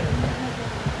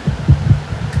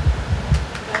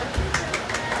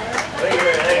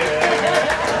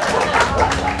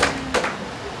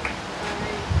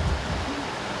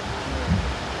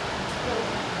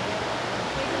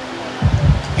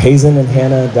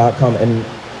 HazenandHannah.com, and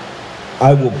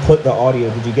I will put the audio.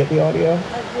 Did you get the audio?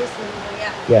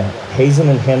 Yeah,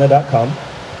 HazenandHannah.com.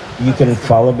 You can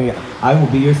follow me. I will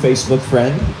be your Facebook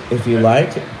friend if you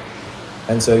like.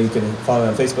 And so you can follow me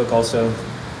on Facebook also.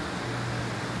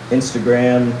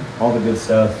 Instagram, all the good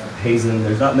stuff. Hazen,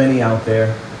 there's not many out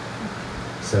there.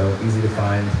 So easy to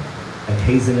find. And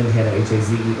Hazen and Hannah,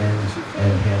 Hazen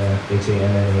and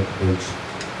Hannah, Hannah.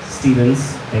 Stevens,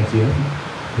 thank you.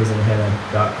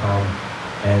 HazenandHannah.com.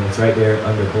 And it's right there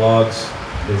under blogs.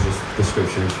 There's just the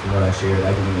scriptures from what I shared.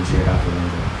 I didn't even share half of them,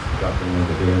 but drop them in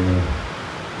there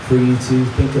for you to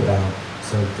think about.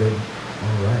 So good.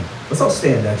 All right. Let's all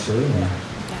stand, actually.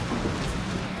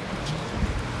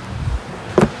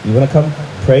 You want to come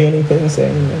pray anything, say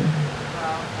anything?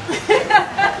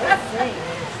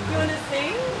 You want to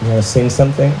sing? You want to sing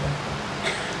something?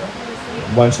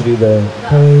 Why don't you do the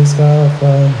praise God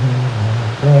from whom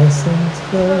all blessings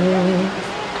flow?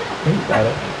 You got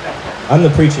it. I'm the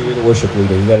preacher, you're the worship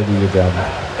leader. You got to do your job.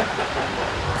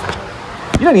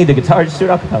 You don't need the guitar, just do it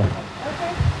a cappella.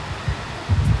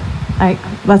 All right,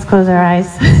 let's close our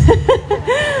eyes.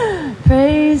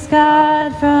 Praise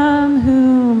God from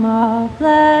whom all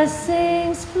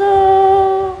blessings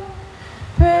flow.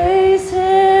 Praise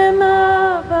Him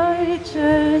above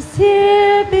creatures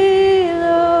here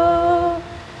below.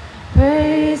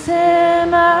 Praise Him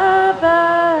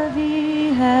above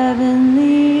the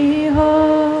heavenly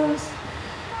host.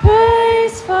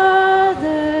 Praise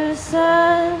Father,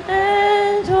 Son,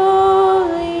 and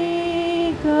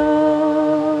Holy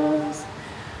Ghost.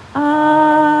 Amen.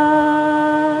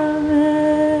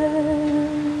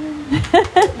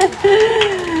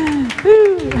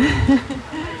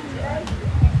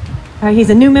 All right, he's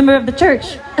a new member of the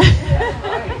church.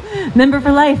 Member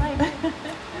for life.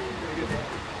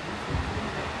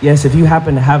 Yes, if you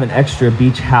happen to have an extra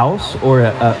beach house or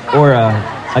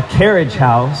a carriage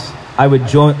house, I would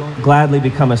gladly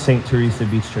become a St. Teresa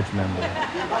Beach Church member.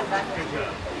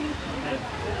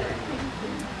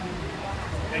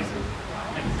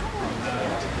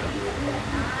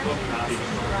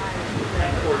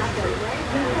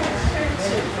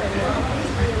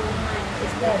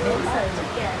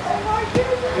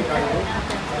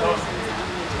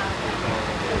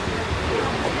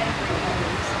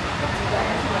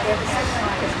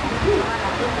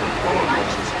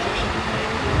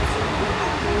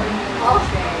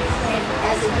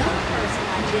 As a young person,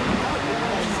 I didn't know it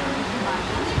because my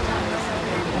youngest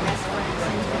best friend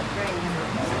since fifth grade.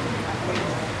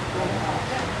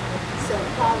 So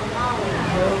Paul and Molly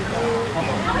knew, and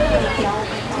we all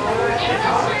went together.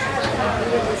 We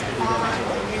were this bond,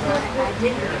 and then I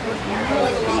didn't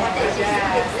really think they did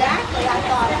exactly. I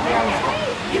thought,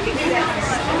 you can do that.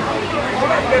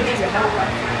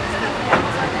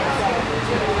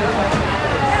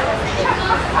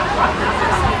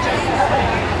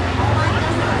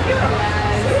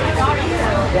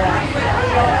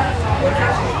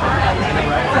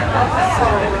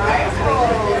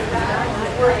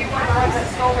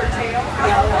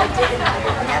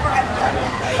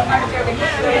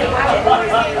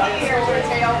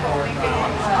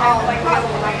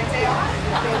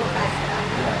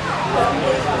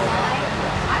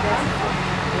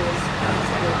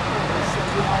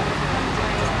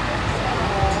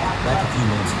 Back a few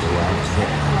months ago, I was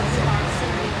hitting a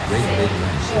great big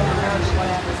rain.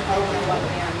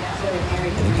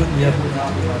 And he put me up a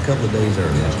couple of days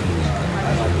early after the weekend.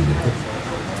 To put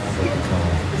what we call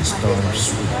the Star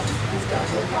Suite.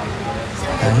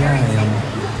 And here I am,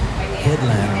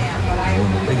 headliner in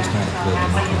one of the biggest nightclubs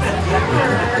in the country. I wake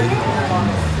up at 8 o'clock in the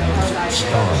morning, there's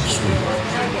Star Suite.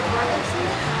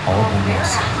 All by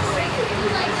myself.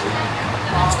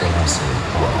 That's what I said.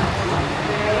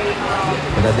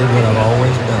 But I did what I've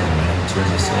always done, man. I turned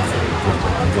myself up, put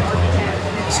the car,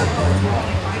 sat down,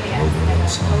 wrote a little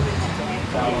song.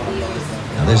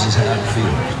 Now this is how it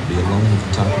feels to be alone at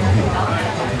the top of the hill,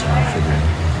 trying to figure it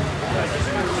out.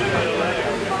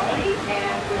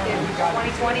 And within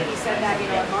 2020, he said that,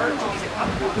 in March, he's at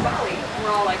Valley.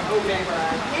 We're all like, okay,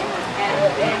 right. And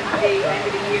then the end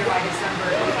of the year, by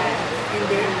December, he had, and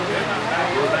then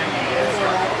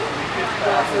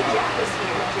so Jeff was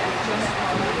here. Jeff just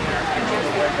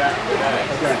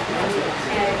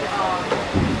and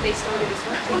they started a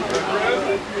search team for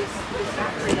this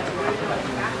factory that we're going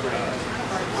to factory.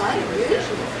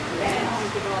 And he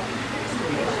developed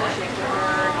a relationship with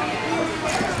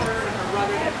her and her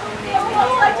brother that owned it.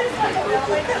 Oh, I just like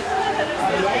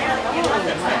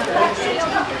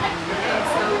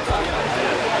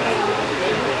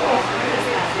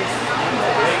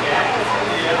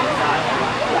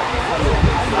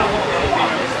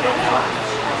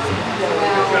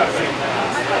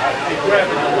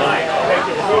grabbing the line, take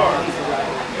the car.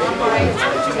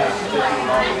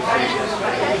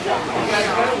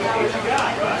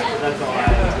 That's all I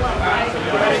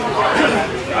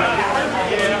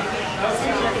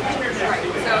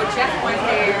So Jeff went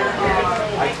there,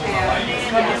 and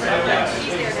he's there now.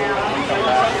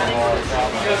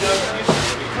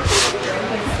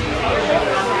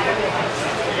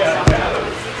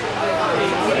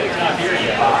 not here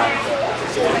yet.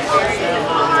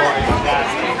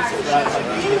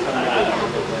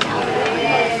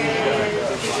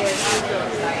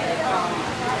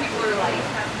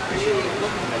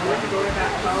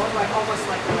 mode, like almost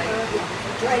like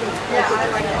yeah, I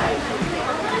like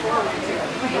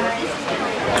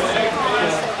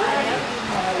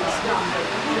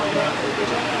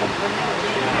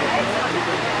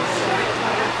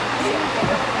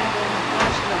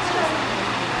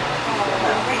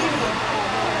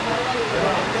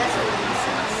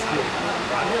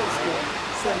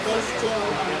So they still.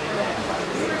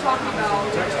 we were talking about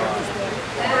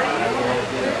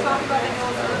the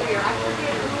hills earlier. I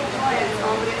forget who it was.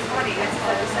 Oh, but it's funny. That's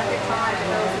like the second time that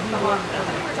those have come up. I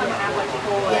think we were talking about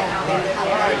Apalachicola and how they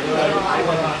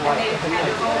had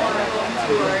their own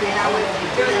tour. And I went,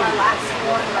 it was my last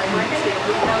one that I went to.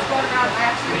 And I was going around, I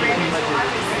actually ran into, I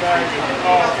was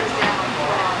down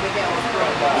the hills.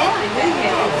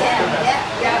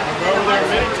 Yeah.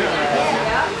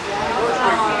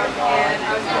 And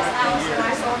I was in his house and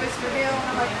I saw Mr. Hill and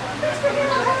I'm like, Mr.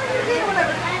 Hill, how are you doing?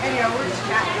 Whatever. And we're just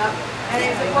chatting up. And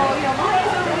he's like, well,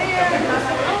 Molly's over there. And I was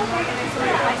like, oh, okay. And then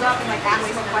somebody comes up and asks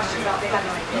me some questions about they had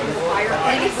this fire.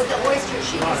 And it's with the oyster,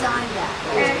 she designed that.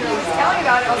 And he was telling me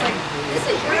about it. I was like, This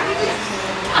is your idea.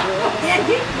 Yeah,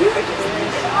 you were just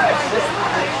thinking, oh my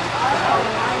God. Oh,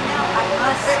 I know. I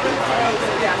must say today.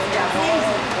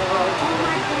 Amazing. Oh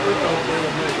my God.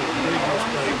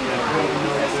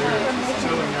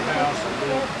 Selling their house and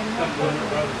then when their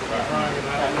brothers were crying and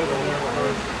I live in their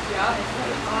room.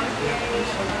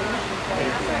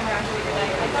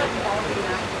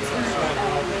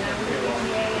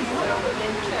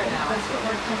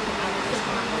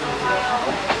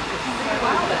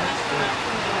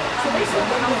 So they still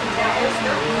come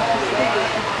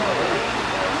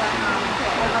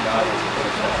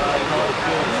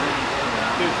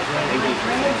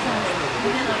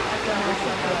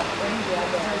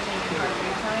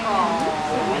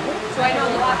So I know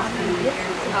a lot of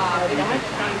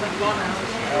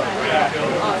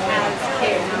has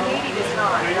kids. Katie does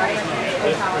not, right?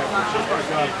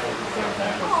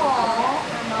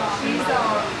 She's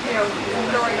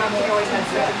growing up, she always had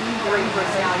such a great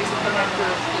personality. She's a connector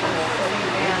of people,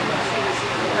 and she was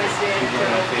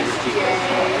president of SGA,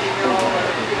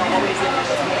 always in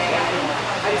SGA.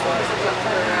 I just want to look up to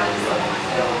her around someone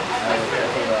who, like,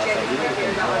 genuinely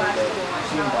cared about last school.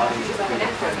 She's like an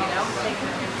expert,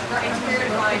 It's weird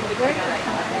to find good guys.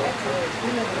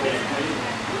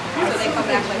 So they come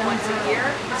back like once a year.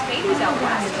 Because Katie's out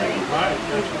last year.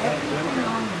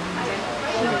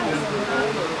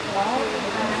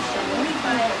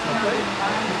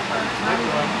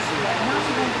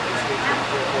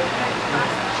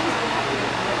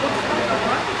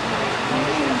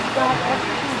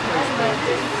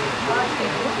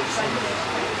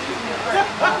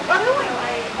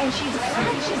 And she's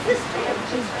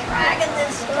dragging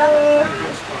this stuff.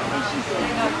 And she's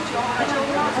sitting up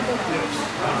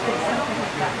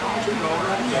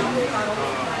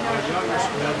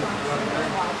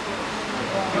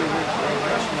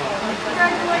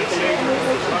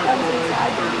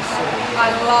I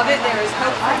love it. There is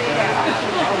hope for me.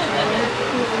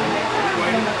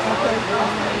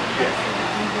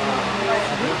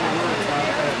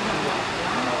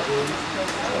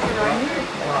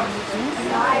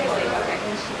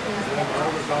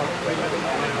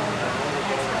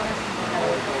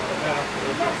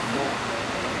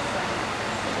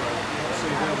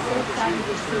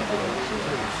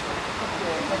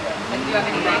 And do you have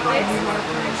any banquets?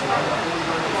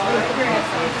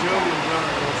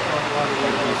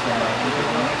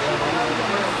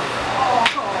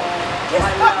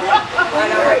 I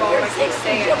know we're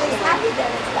 16. She'll be happy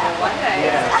that it's that One day.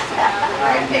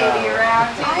 Right, baby,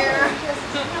 around here.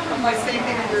 I'm like same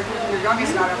thing with your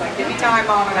youngest daughter. I'm like, give me time,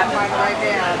 Mom, and I'm like right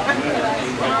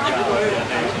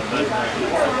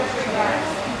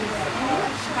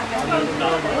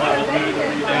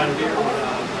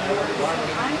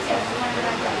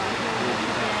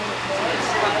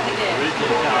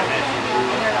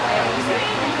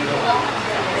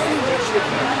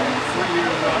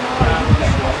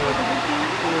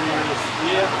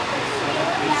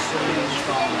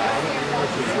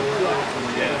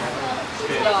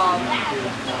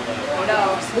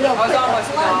I was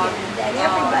almost gone.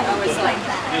 I was like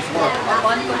a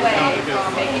month away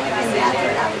from making a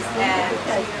decision, and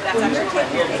that's actually what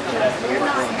you're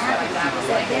not happy. I was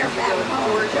like, you go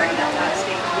to Georgia, that's out of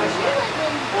state tuition,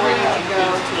 or you can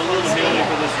go to a little state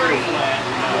for free.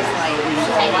 I was like,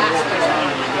 so last place I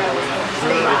wanted to go was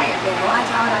Florida.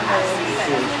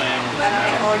 And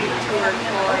I already toured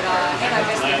Florida, and I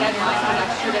missed the deadline, but I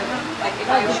should have, like, if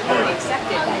I should have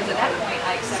accepted, because at that point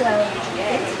I accepted the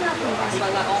UGA. So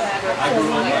I let all that go. I was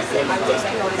like, I was just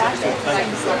going to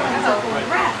and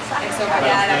so my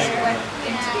dad actually went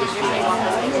into the admissions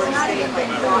office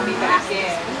and brought me back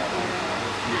in.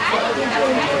 But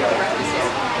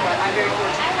I'm very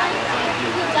fortunate that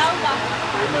it's so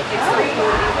cool to be from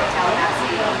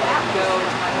Tallahassee, go to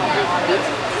my home office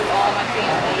with all my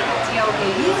family,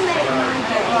 tailgate. You made my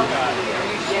day.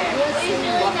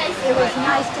 It was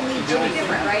nice to meet It'll be you.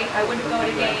 different, right? I wouldn't go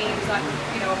to games on,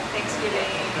 Thanksgiving.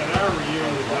 And our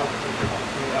reunion,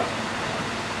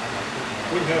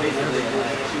 we have it every year.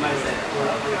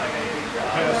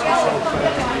 Pass us so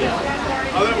fast.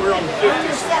 I think we're on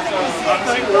 56. I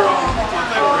think we're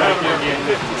having our 56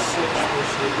 this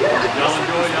year. Y'all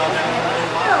enjoy y'all down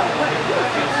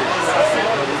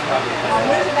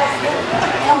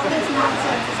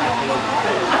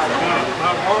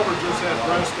My barber just had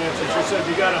breast cancer. She said,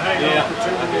 you got to hang on for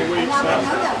 2 more weeks.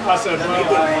 I said,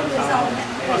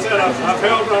 well, I've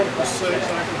held on for 6. I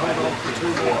can hold on for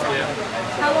 2 more.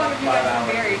 How long have you guys been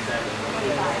married?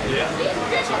 Yeah,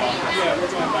 we're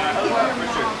going back.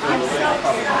 I'm so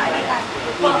excited.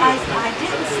 Well, I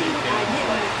didn't see, I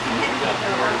didn't connect with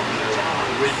her on the job.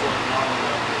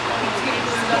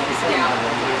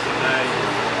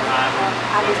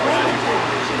 I was waiting for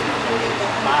her. She was going to leave the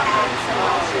house, so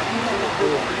I said, you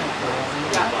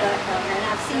know, and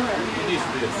I've seen her.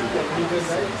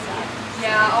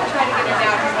 Yeah, I'll try to get her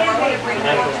down here. I want to bring her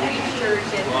to Beach Church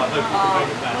and Well,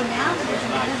 now that there's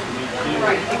nobody.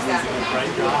 right, exactly.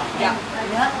 Yeah.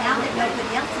 Now that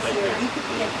nobody else is here, you could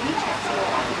be at the beach house.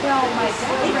 No, my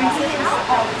dad brings it out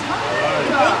all the time.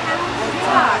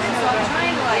 Yeah, and so I'm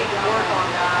trying to work on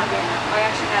that. I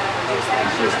actually had to reduce my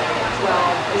shoes to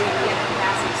 12 this weekend and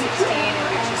passing 16, and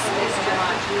which is too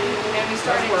much. And we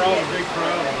started We're all to a big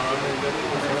crowd.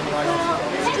 Well,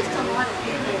 there's just a lot of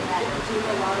people that do a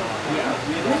lot of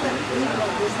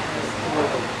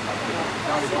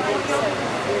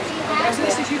so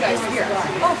this is you guys here.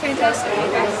 Oh, fantastic.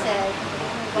 Okay.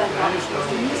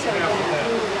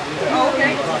 Oh,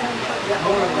 okay.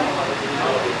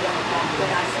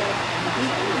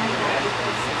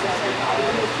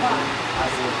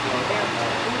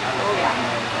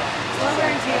 Slumber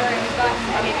and Taylor, and we've gotten,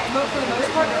 for the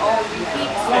most part, they're all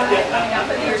repeats coming out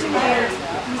for years and years.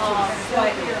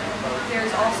 But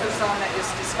there's also some that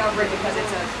just discover it because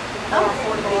it's a more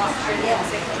affordable option in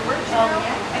St. George.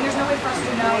 And there's no way for us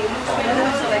to know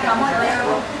so they come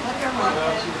through.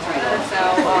 So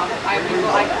I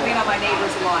lean on my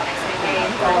neighbors a lot. I say, hey,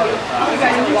 you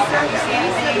guys ever walk around and see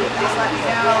anything, just let me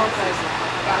know, because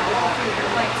I've got all through your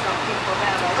links on people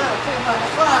that are too much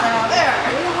fun out there.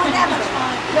 We don't want that much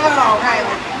fun. No, right.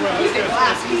 Keep it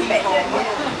classy, people.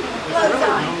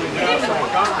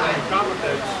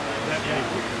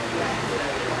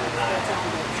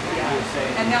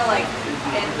 And they'll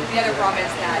and the other problem is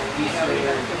that,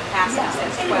 your capacity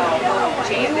says 12, will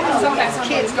change. And sometimes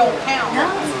kids don't count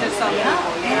to some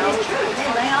people, And it's true,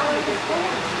 they lay all over the floor.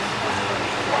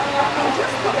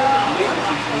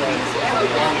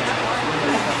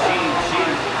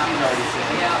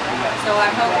 Yeah, so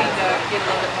I'm hoping to get a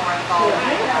little bit more involved.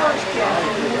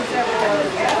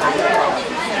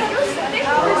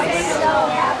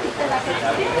 So happy that I could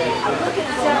I'm looking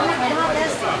at her, oh my God,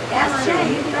 that's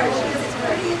Jane. She's as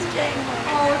pretty as Jane.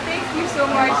 Oh, thank you so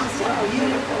much. She's so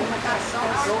beautiful. Oh my God, so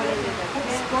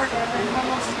skirt and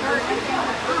almost skirt.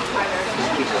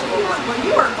 Well,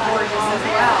 you are gorgeous as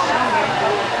well.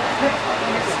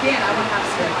 Your skin, I wouldn't have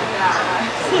skin like that.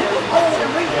 Oh,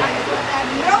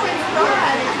 no, it's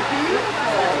not. It's beautiful.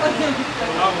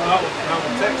 I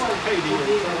will text her Katie.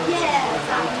 Yes,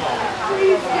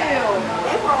 please do.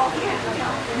 They were all here.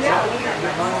 Yeah.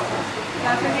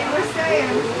 That's what he was saying.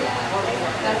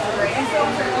 That's great. And so,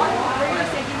 where are you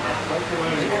taking that?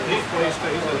 He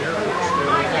stays in the airport still.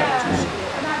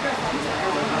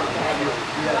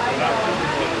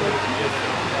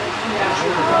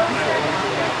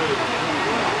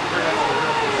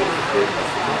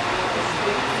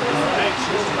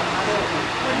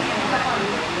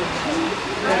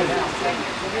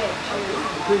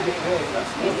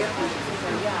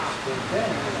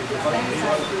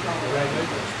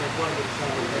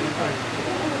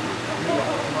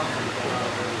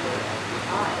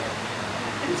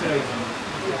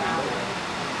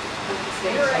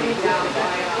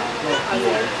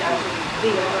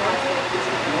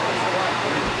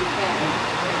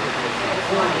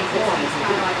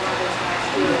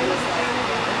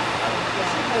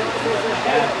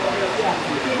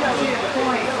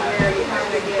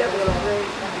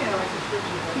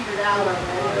 Petered out on that.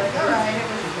 Like, all right, it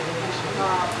was,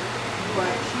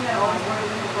 but she had always wanted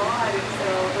to move abroad, and so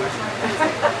they were trying to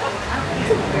say, I don't think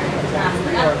it's very fast.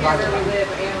 I don't care where we live,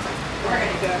 but Anne was like, we're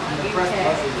going to go to the UK.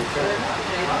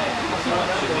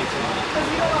 Because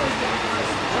you don't always get the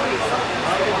first choice.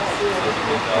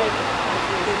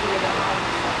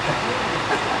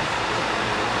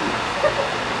 My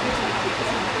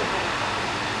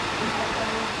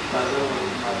little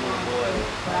boy.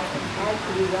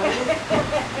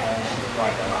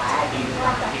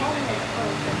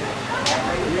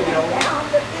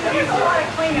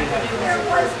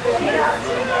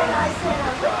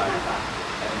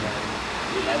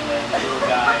 And then the little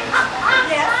guy is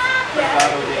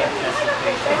auto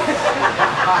anticipation.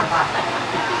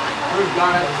 Who's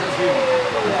gone out since you?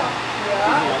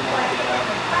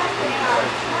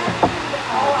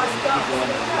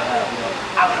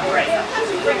 I want to break.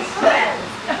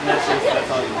 That's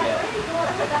all you get.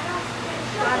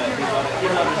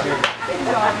 He's on his journey.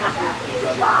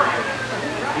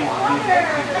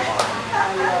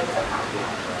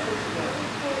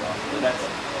 So that's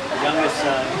the youngest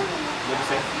son. What did you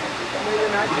say?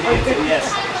 Yes,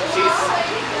 she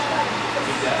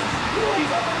does.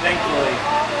 She's thankfully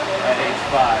at age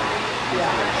 5.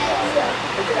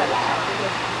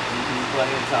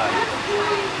 Plenty of time.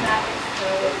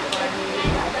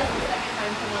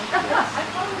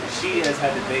 She has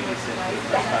had to babysit for the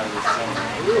first time this summer.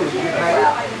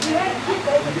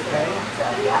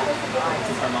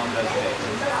 Her mom does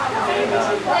babysit.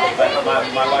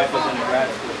 And my wife was in a grad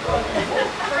school program, so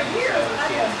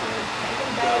she has to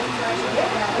go and do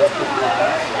a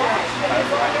class sometimes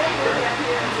right here.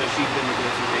 And so she's been the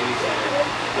go-to babysitter,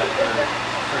 but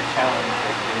her challenge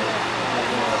has been the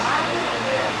little man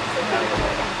out of the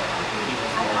way. Keep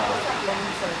it small.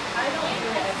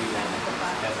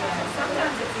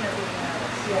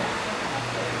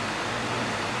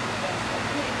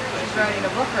 She's writing a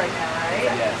book right now, right?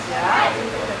 Yes. Yeah.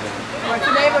 What's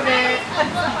the name of it?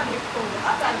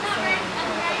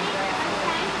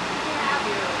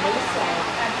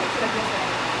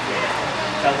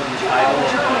 Tell them the title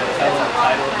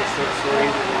of the short story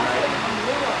that you're writing.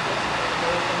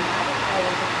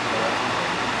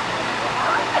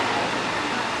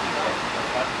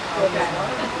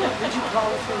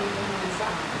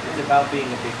 It's about being a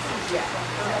big sister.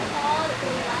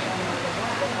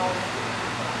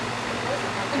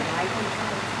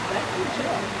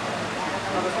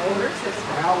 Older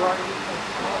sister. How old are you?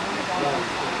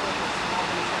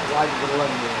 Why did you 11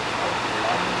 years?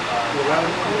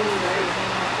 11?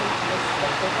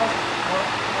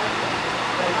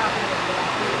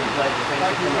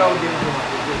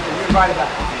 You're right about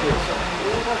it.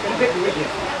 Pick the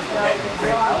weekend.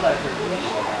 I'll let her.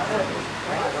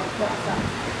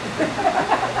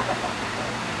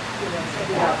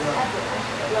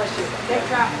 Bless you. Take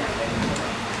traffic.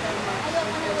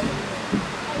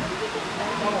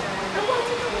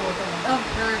 Oh,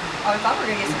 I thought we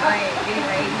were going to get some rain, getting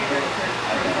rain here for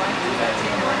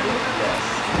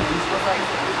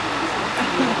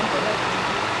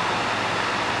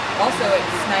Also,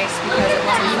 it's nice because it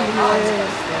wasn't so hot.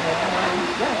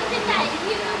 Look at that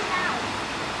huge house.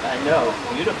 I know,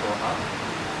 beautiful, huh?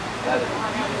 That is a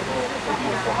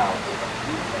beautiful house.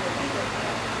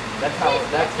 That's how.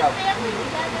 Family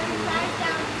together right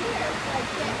down here. Like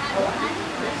they have a honeymoon.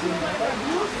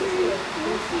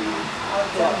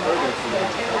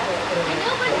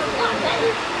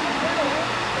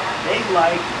 They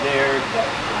like their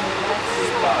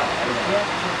spot.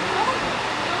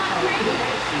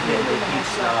 She's in the beach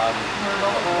snob.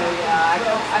 Oh yeah,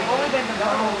 I've only been to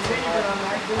Bono City, but I'm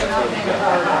not been to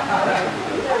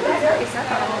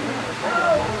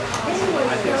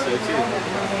I think so too.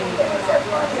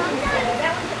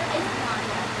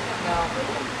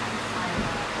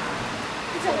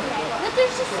 It's okay. But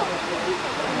there's just so many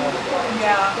people.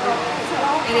 Yeah,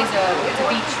 it's a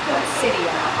beach city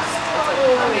almost. It's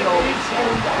a big old beach.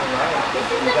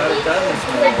 You got it done this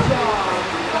morning.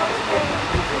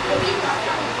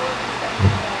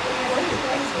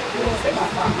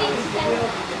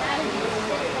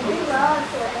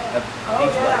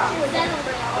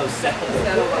 Oh, settle.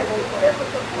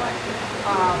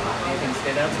 Anything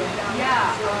stand out to you?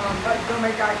 Yeah. Don't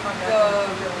make eye contact.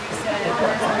 We said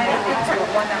we're heading into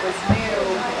one that was new.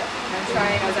 I'm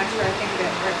trying. I was actually trying to think of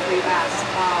it right before you asked.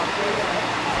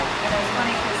 And it was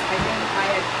funny because I think I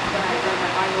had when I read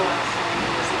my Bible last night,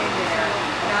 it was in there.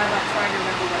 Now I'm not trying to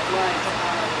remember what it was.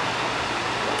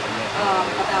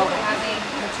 About having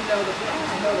to know the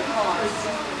cost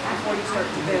before you start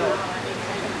to build.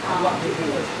 I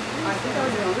think I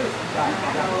was in a loop. I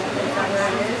don't know where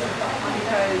it is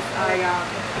because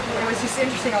it was just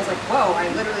interesting. I was like, whoa! I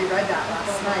literally read that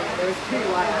last night. It was pretty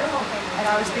wild, and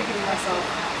I was thinking to myself,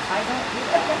 I don't do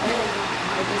that.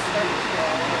 I just started to go.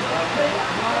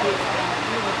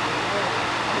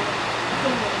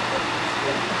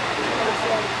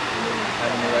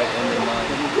 Having the right end in mind.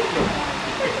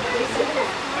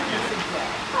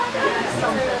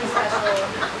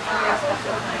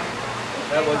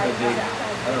 that was a big,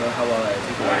 I don't know how well I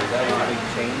articulated, that was a big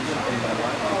change in my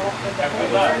life. I was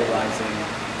realizing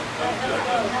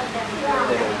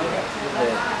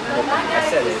I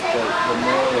said it, the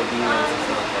moral obedience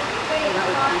is not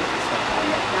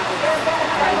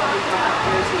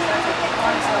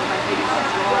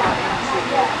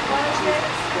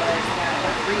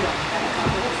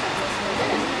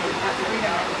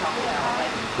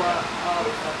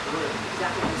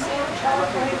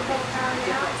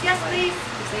Yes, please.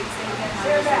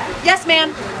 Yes,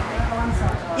 ma'am.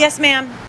 Yes, ma'am.